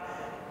idea,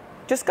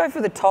 just go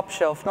for the top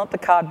shelf, not the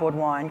cardboard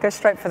wine. Go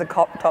straight for the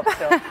top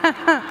shelf.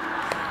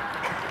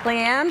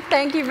 Leanne,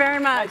 thank you very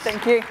much.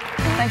 Thank you.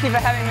 Thank you for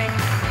having me.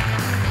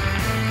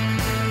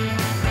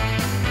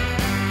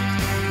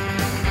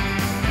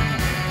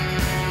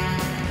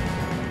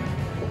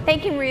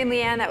 Thank you, Marie and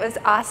Leanne. That was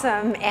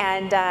awesome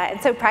and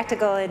so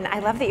practical. And I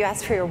love that you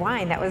asked for your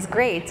wine. That was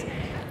great.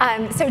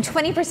 So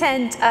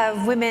 20%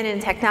 of women in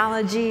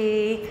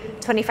technology,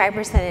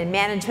 25% in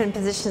management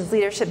positions,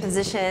 leadership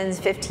positions,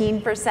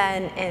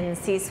 15% in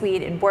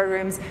C-suite and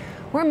boardrooms.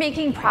 We're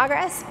making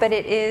progress, but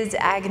it is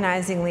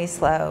agonizingly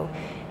slow.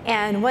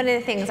 And one of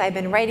the things I've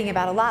been writing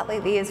about a lot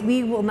lately is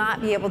we will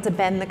not be able to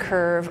bend the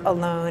curve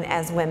alone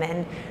as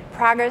women.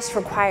 Progress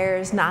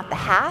requires not the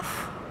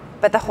half,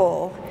 but the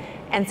whole.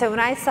 And so when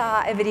I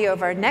saw a video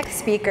of our next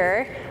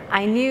speaker,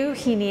 I knew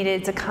he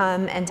needed to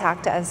come and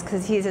talk to us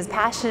because he's as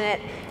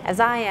passionate as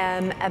I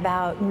am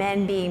about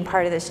men being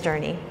part of this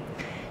journey.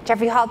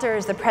 Jeffery Halter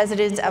is the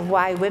president of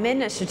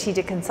YWomen, a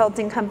strategic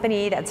consulting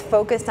company that's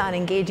focused on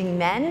engaging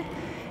men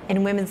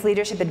in women's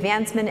leadership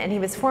advancement, and he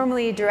was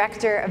formerly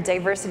director of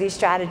diversity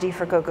strategy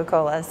for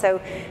Coca-Cola. So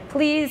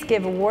please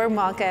give a warm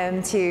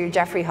welcome to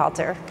Jeffery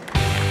Halter.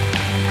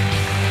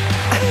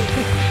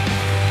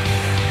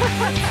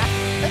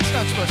 That's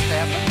not supposed to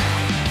happen.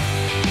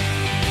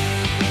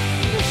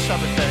 Just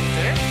shove it back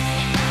there.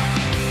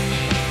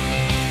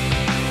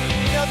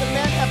 You know, the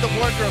men have the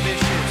wardrobe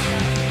issues.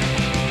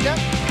 Yep.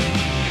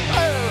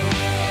 Oh.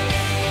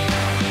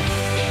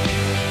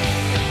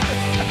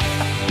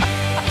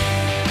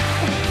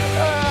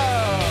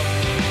 Oh.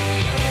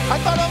 I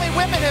thought only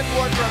women had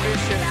wardrobe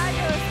issues.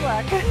 Fabulous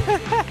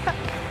look.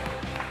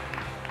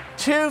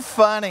 Too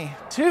funny.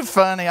 Too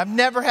funny. I've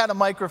never had a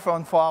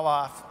microphone fall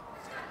off.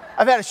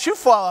 I've had a shoe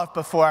fall off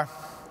before.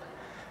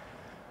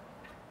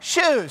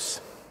 Shoes.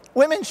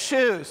 Women's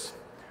shoes.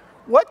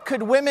 What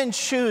could women's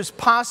shoes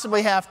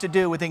possibly have to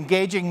do with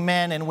engaging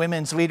men in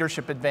women's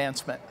leadership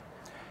advancement?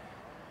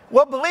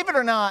 Well, believe it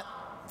or not,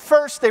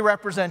 first they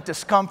represent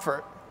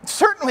discomfort.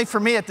 Certainly for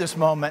me at this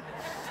moment.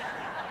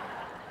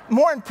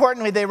 More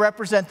importantly, they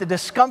represent the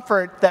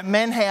discomfort that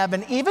men have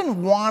in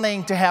even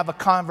wanting to have a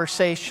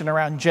conversation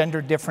around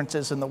gender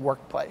differences in the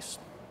workplace.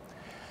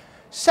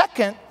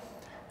 Second,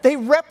 they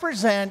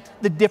represent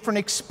the different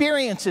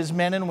experiences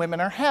men and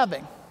women are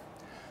having.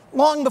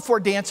 Long before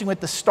Dancing with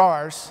the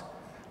Stars,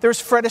 there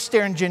was Fred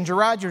Astaire and Ginger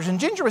Rogers, and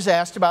Ginger was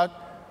asked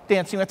about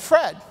dancing with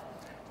Fred.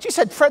 She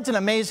said, Fred's an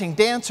amazing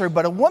dancer,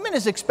 but a woman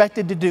is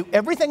expected to do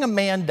everything a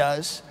man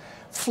does,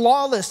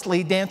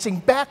 flawlessly dancing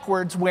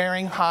backwards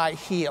wearing high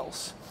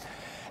heels.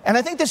 And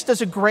I think this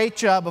does a great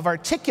job of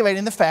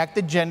articulating the fact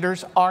that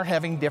genders are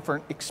having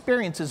different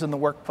experiences in the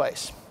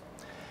workplace.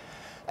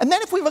 And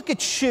then if we look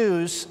at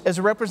shoes as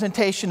a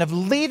representation of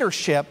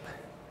leadership,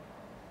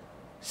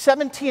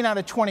 17 out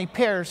of 20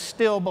 pairs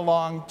still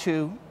belong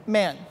to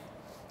men.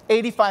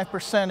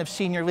 85% of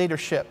senior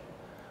leadership.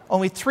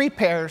 Only 3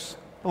 pairs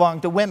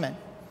belong to women.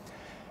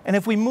 And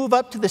if we move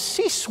up to the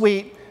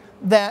C-suite,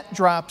 that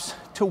drops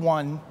to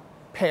 1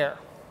 pair.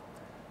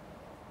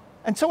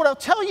 And so what I'll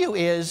tell you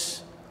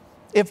is,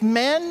 if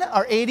men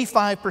are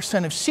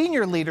 85% of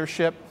senior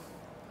leadership,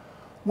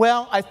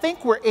 well, I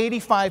think we're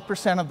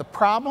 85% of the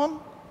problem,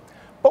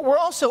 but we're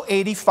also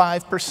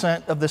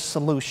 85% of the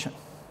solution.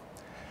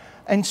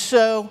 And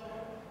so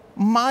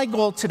my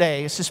goal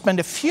today is to spend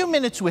a few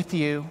minutes with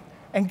you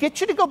and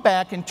get you to go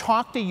back and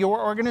talk to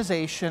your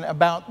organization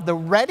about the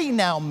ready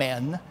now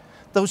men,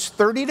 those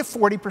 30 to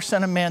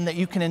 40% of men that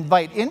you can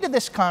invite into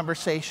this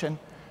conversation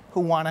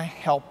who want to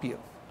help you.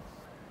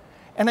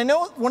 And I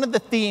know one of the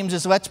themes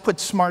is let's put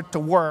smart to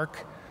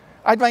work.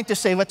 I'd like to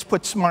say let's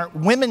put smart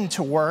women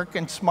to work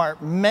and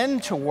smart men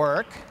to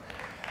work.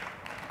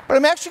 But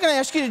I'm actually going to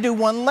ask you to do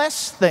one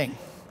less thing.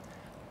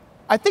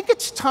 I think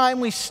it's time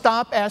we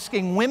stop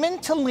asking women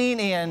to lean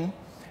in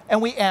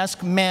and we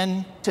ask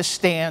men to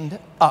stand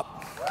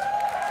up.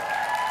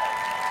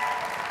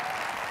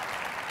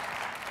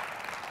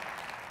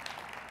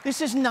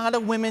 This is not a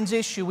women's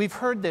issue. We've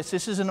heard this.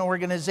 This is an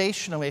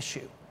organizational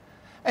issue.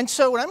 And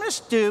so what I'm going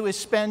to do is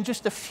spend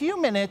just a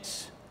few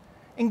minutes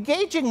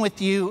engaging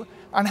with you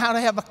on how to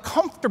have a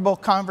comfortable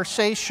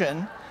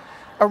conversation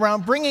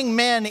around bringing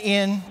men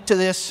into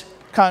this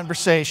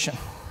conversation.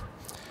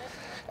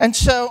 And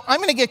so I'm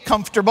going to get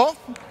comfortable.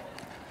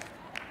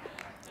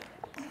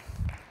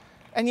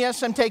 And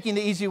yes, I'm taking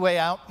the easy way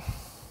out.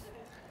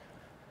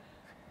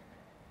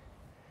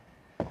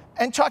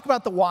 And talk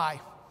about the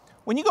why.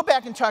 When you go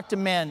back and talk to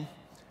men,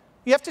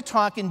 you have to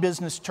talk in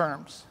business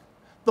terms.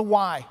 The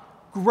why.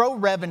 Grow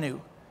revenue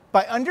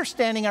by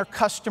understanding our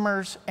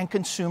customers and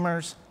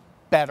consumers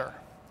better.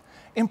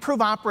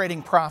 Improve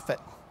operating profit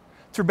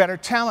through better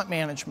talent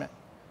management,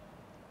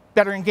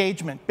 better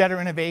engagement, better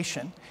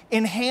innovation.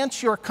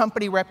 Enhance your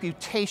company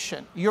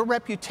reputation. Your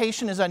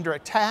reputation is under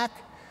attack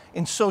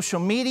in social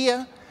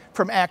media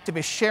from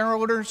activist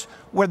shareholders,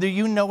 whether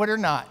you know it or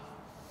not.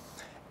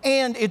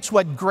 And it's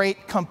what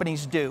great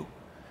companies do.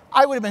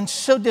 I would have been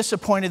so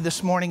disappointed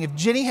this morning if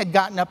Ginny had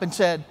gotten up and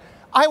said,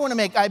 I want to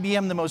make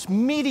IBM the most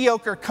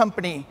mediocre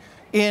company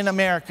in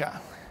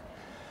America.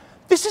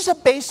 This is a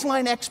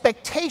baseline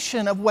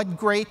expectation of what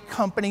great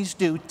companies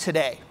do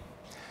today.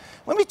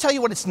 Let me tell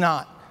you what it's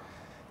not.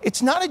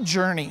 It's not a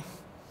journey.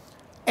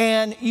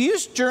 And you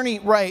used journey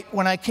right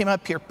when I came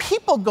up here.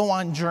 People go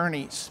on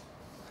journeys.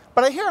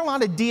 But I hear a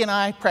lot of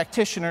D&I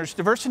practitioners,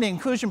 diversity and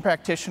inclusion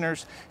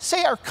practitioners,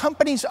 say our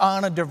company's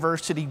on a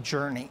diversity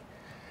journey.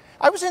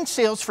 I was in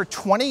sales for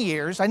 20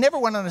 years. I never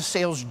went on a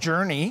sales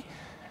journey.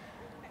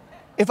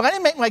 If I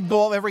didn't make my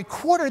goal every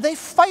quarter, they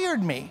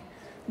fired me.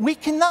 We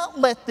cannot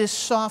let this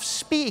soft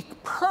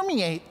speak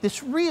permeate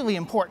this really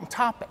important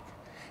topic.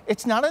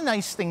 It's not a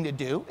nice thing to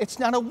do. It's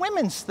not a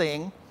women's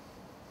thing.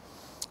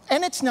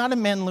 And it's not a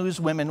men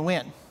lose, women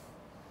win.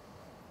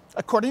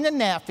 According to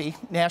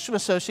NAFE, National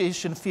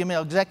Association of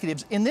Female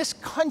Executives, in this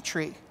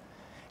country,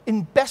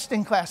 in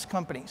best-in-class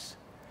companies,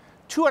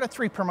 2 out of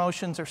 3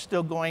 promotions are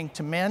still going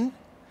to men,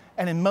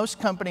 and in most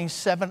companies,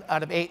 7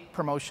 out of 8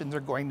 promotions are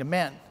going to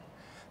men.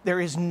 There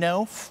is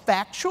no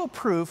factual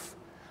proof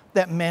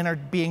that men are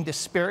being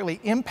disparately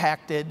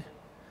impacted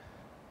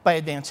by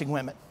advancing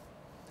women.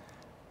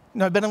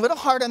 Now, I've been a little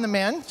hard on the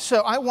men,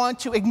 so I want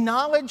to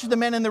acknowledge the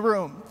men in the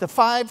room. The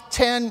 5,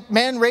 10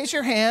 men, raise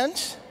your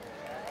hands.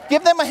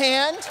 Give them a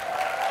hand.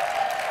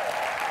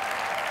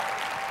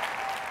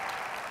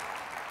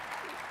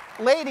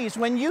 Ladies,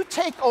 when you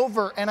take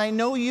over, and I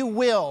know you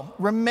will,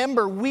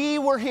 remember, we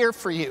were here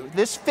for you,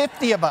 this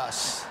 50 of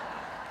us.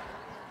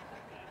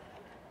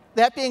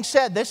 That being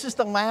said, this is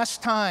the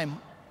last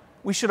time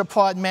we should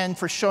applaud men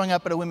for showing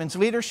up at a women's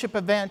leadership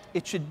event.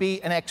 It should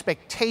be an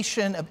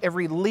expectation of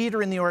every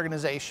leader in the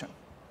organization.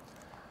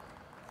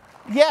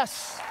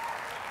 Yes.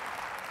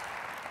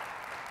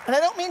 And I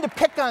don't mean to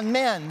pick on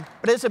men,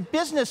 but as a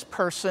business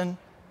person,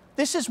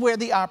 this is where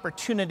the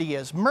opportunity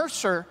is.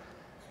 Mercer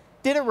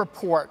did a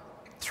report,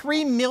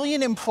 3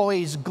 million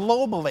employees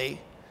globally,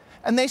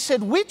 and they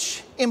said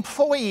which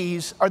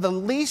employees are the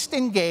least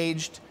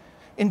engaged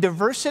in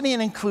diversity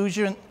and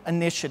inclusion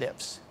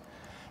initiatives.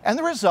 And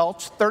the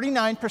results,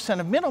 39%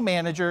 of middle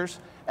managers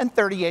and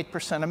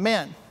 38% of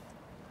men.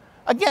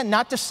 Again,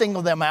 not to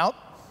single them out,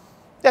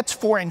 that's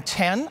 4 in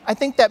 10. I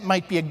think that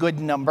might be a good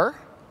number.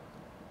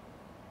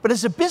 But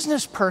as a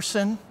business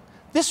person,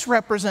 this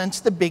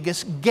represents the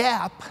biggest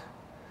gap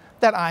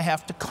that I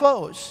have to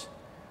close.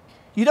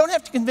 You don't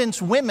have to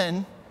convince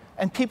women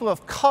and people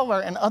of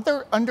color and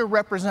other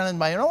underrepresented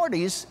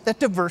minorities that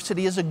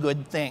diversity is a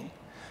good thing.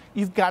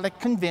 You've got to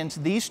convince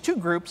these 2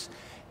 groups.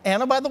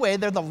 And, oh, by the way,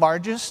 they're the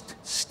largest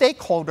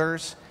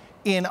stakeholders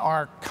in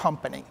our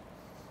company.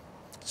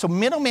 So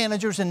middle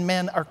managers and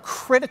men are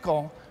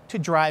critical to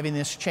driving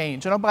this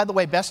change. And, oh, by the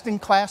way, best in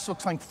class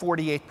looks like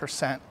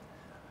 48%.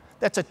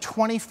 That's a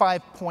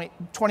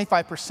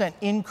 25%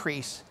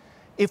 increase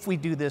if we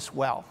do this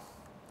well.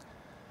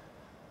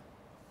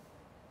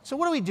 So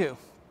what do?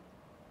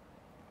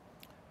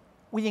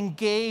 We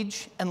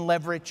engage and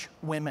leverage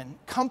women.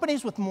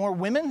 Companies with more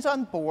women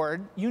on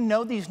board, you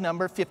know these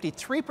numbers,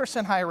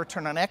 53% higher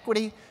return on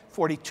equity,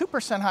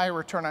 42% higher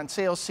return on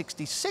sales,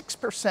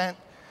 66%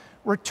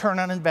 return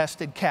on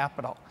invested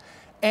capital.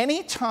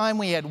 Anytime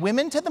we add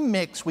women to the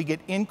mix, we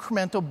get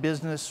incremental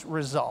business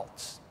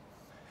results.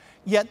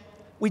 Yet,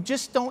 we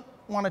just don't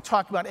want to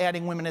talk about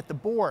adding women at the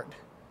board.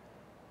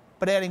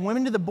 But adding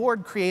women to the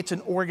board creates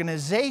an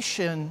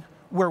organization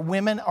where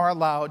women are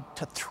allowed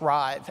to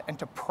thrive and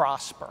to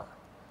prosper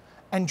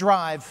and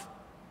drive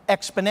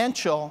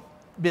exponential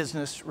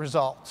business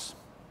results.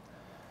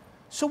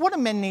 So what do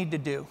men need to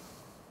do?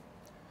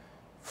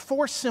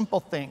 4 simple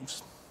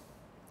things.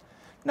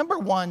 Number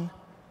 1,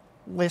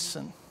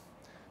 listen.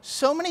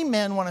 So many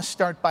men want to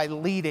start by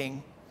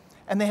leading,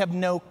 and they have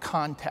no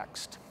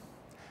context.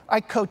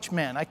 I coach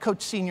men. I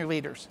coach senior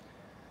leaders.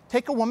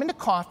 Take a woman to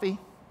coffee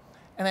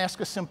and ask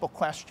a simple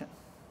question.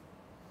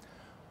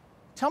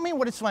 Tell me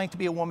what it's like to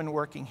be a woman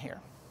working here.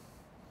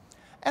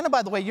 And, oh,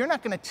 by the way, you're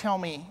not going to tell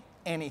me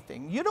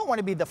anything. You don't want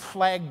to be the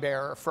flag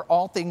bearer for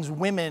all things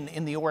women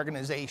in the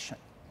organization.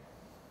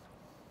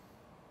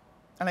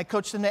 And I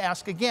coach them to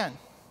ask again,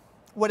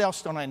 what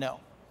else don't I know?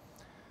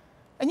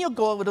 And you'll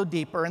go a little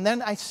deeper, and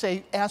then I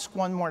say, ask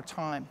one more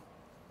time.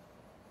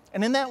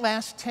 And in that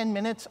last 10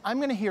 minutes, I'm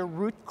going to hear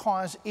root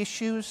cause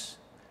issues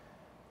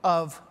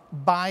of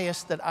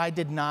bias that I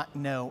did not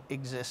know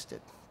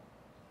existed.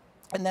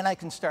 And then I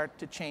can start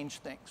to change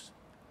things.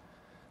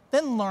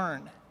 Then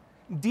learn.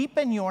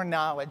 Deepen your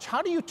knowledge.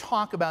 How do you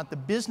talk about the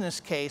business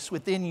case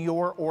within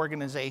your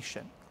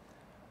organization?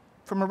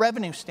 From a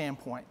revenue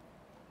standpoint,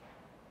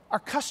 our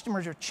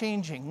customers are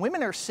changing.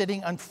 Women are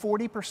sitting on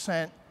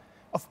 40%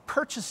 of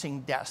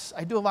purchasing desks.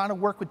 I do a lot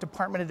of work with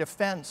Department of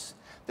Defense.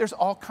 There's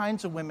all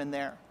kinds of women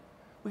there.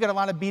 We got a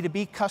lot of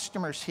B2B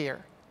customers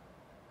here.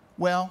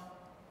 Well,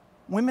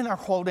 women are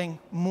holding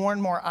more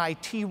and more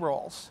IT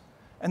roles.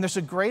 And there's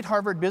a great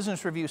Harvard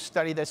Business Review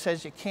study that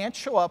says you can't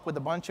show up with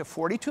a bunch of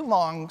 42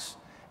 longs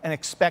and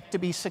expect to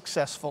be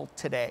successful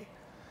today.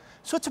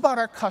 So it's about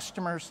our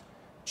customers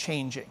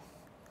changing.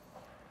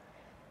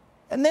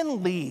 And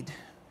then lead.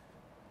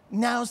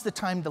 Now's the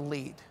time to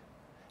lead.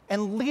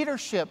 And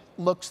leadership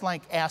looks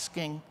like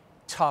asking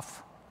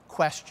tough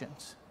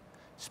questions.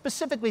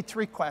 Specifically,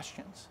 3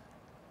 questions.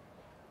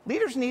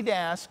 Leaders need to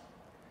ask,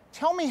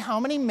 tell me how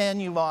many men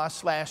you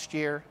lost last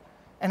year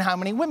and how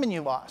many women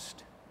you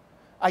lost.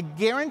 I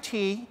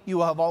guarantee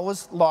you have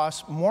always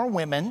lost more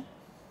women.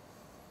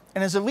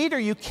 And as a leader,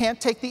 you can't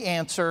take the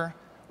answer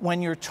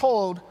when you're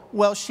told,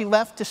 well, she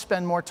left to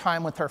spend more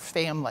time with her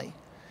family.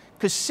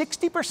 Because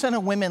 60%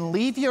 of women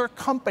leave your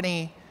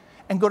company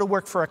and go to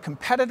work for a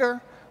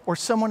competitor or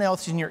someone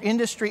else in your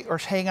industry or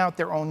hang out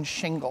their own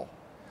shingle.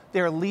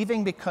 They're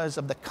leaving because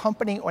of the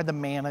company or the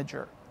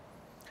manager.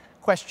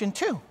 Question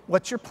 2,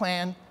 what's your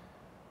plan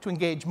to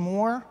engage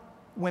more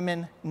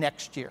women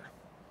next year?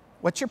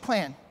 What's your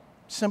plan?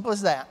 Simple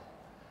as that.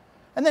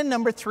 And then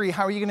number 3,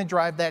 how are you going to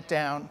drive that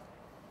down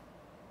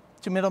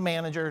to middle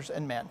managers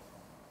and men?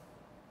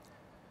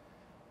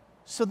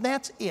 So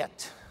that's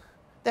it.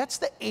 That's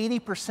the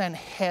 80%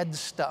 head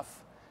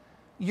stuff.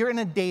 You're in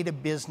a data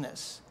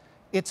business.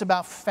 It's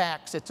about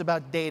facts. It's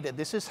about data.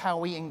 This is how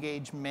we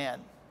engage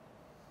men.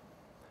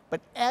 But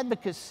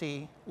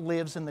advocacy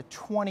lives in the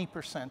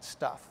 20%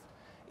 stuff.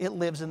 It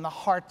lives in the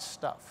heart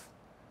stuff.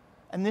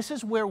 And this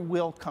is where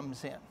will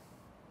comes in.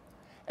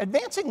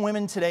 Advancing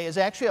women today is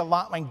actually a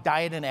lot like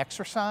diet and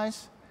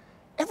exercise.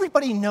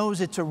 Everybody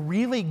knows it's a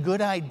really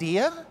good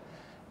idea,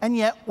 and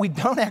yet we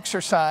don't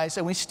exercise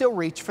and we still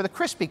reach for the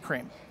Krispy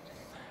Kreme.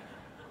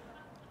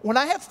 What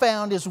I have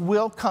found is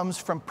will comes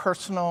from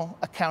personal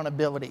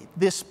accountability,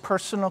 this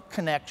personal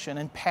connection,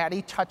 and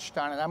Patty touched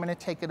on it. I'm going to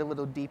take it a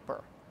little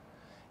deeper.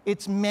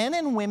 It's men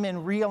and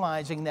women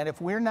realizing that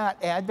if we're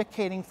not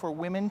advocating for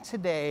women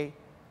today,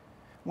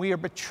 we are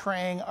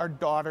betraying our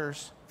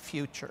daughters'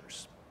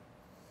 futures.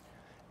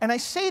 And I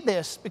say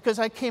this because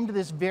I came to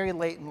this very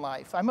late in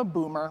life. I'm a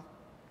boomer,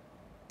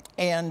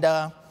 and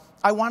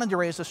I wanted to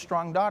raise a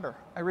strong daughter.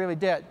 I really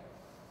did.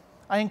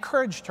 I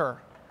encouraged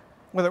her,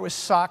 whether it was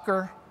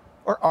soccer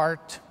or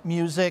art,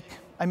 music.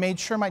 I made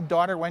sure my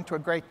daughter went to a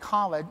great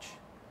college.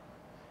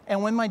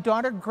 And when my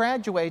daughter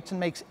graduates and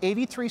makes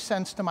 83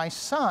 cents to my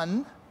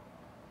son,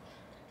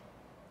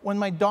 when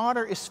my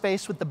daughter is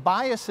faced with the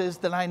biases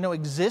that I know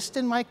exist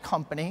in my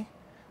company,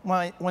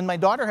 when my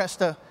daughter has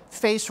to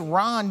face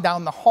Ron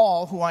down the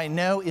hall, who I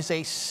know is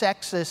a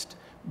sexist,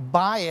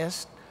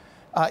 biased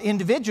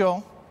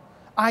individual,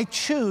 I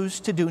choose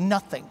to do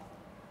nothing.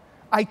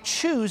 I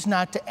choose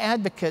not to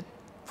advocate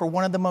for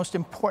one of the most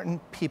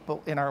important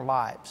people in our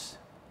lives.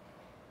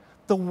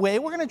 The way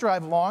we're going to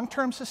drive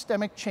long-term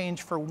systemic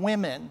change for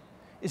women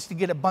is to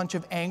get a bunch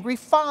of angry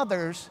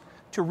fathers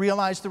to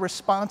realize the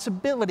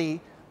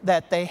responsibility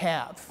that they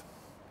have.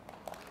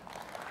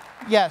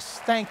 Yes,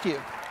 thank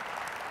you.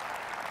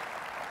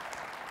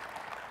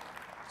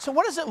 So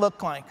what does it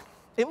look like?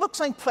 It looks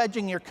like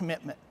pledging your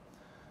commitment.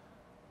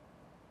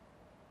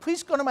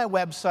 Please go to my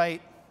website.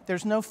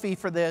 There's no fee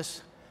for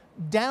this.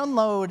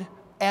 Download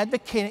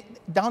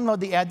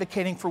the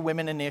Advocating for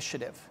Women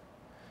initiative.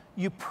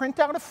 You print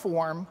out a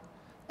form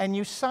and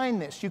you sign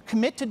this. You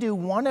commit to do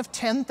one of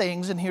 10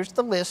 things, and here's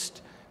the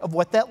list of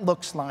what that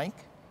looks like.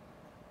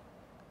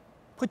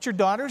 Put your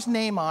daughter's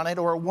name on it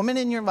or a woman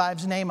in your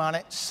live's name on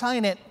it,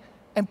 sign it,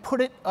 and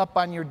put it up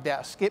on your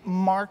desk. It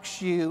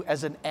marks you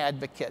as an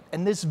advocate.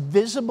 And this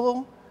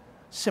visible,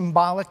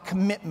 symbolic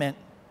commitment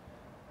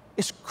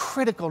is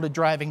critical to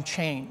driving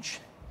change.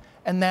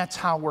 And that's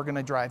how we're going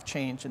to drive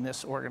change in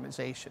this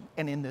organization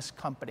and in this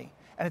company.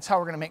 And it's how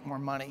we're going to make more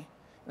money.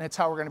 And it's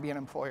how we're going to be an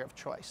employer of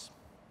choice.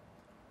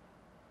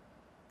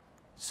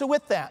 So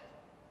with that,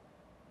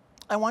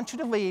 I want you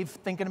to leave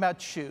thinking about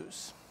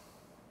shoes.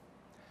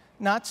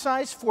 Not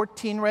size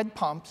 14 red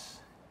pumps,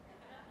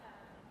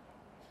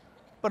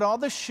 but all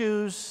the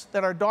shoes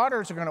that our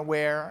daughters are going to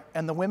wear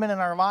and the women in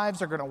our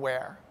lives are going to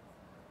wear.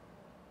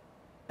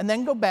 And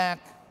then go back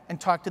and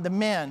talk to the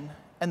men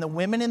and the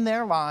women in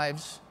their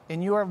lives,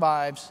 in your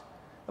lives,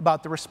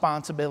 about the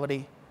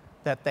responsibility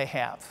that they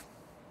have.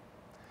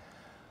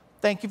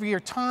 Thank you for your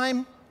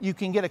time. You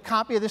can get a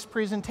copy of this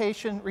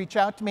presentation. Reach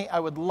out to me. I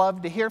would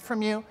love to hear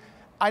from you.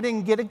 I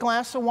didn't get a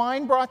glass of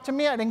wine brought to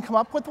me. I didn't come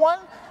up with one.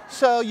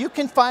 So you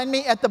can find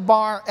me at the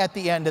bar at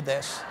the end of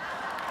this.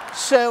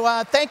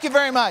 So thank you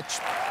very much.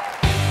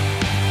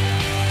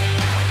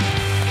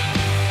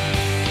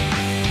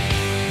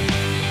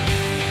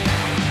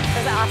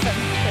 That was awesome.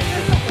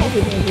 Thank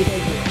you.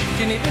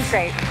 Do you need this?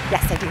 Great.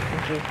 Yes, I do.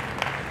 Thank you.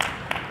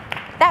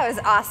 That was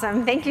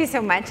awesome. Thank you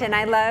so much. And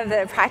I love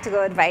the practical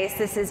advice.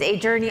 This is a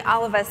journey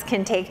all of us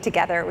can take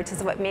together, which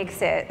is what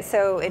makes it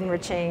so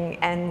enriching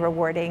and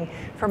rewarding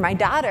for my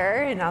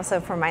daughter and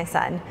also for my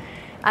son.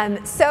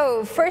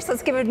 So first,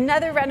 let's give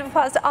another round of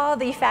applause to all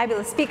the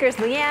fabulous speakers,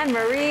 Leanne,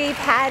 Marie,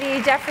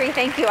 Patty, Jeffrey.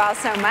 Thank you all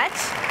so much.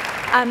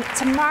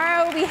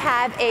 Tomorrow we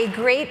have a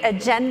great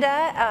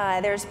agenda.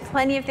 There's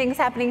plenty of things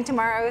happening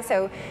tomorrow,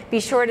 so be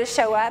sure to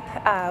show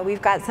up.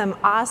 We've got some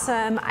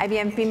awesome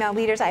IBM female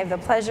leaders. I have the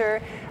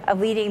pleasure of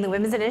leading the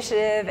Women's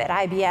Initiative at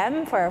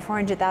IBM for our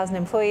 400,000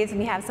 employees. And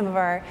we have some of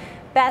our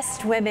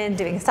best women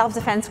doing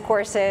self-defense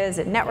courses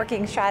and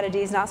networking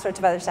strategies and all sorts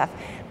of other stuff.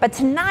 But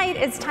tonight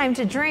it's time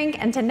to drink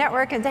and to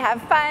network and to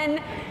have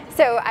fun.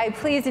 So I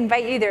please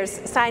invite you,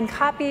 there's signed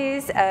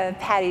copies of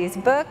Patty's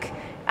book.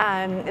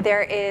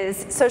 There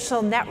is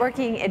social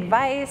networking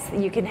advice.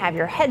 You can have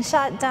your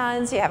headshot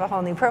done, so you have a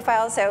whole new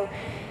profile. So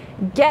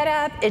get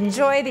up,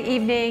 enjoy the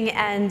evening,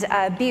 and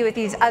be with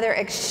these other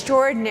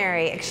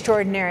extraordinary,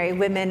 extraordinary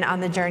women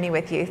on the journey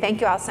with you.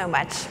 Thank you all so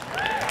much.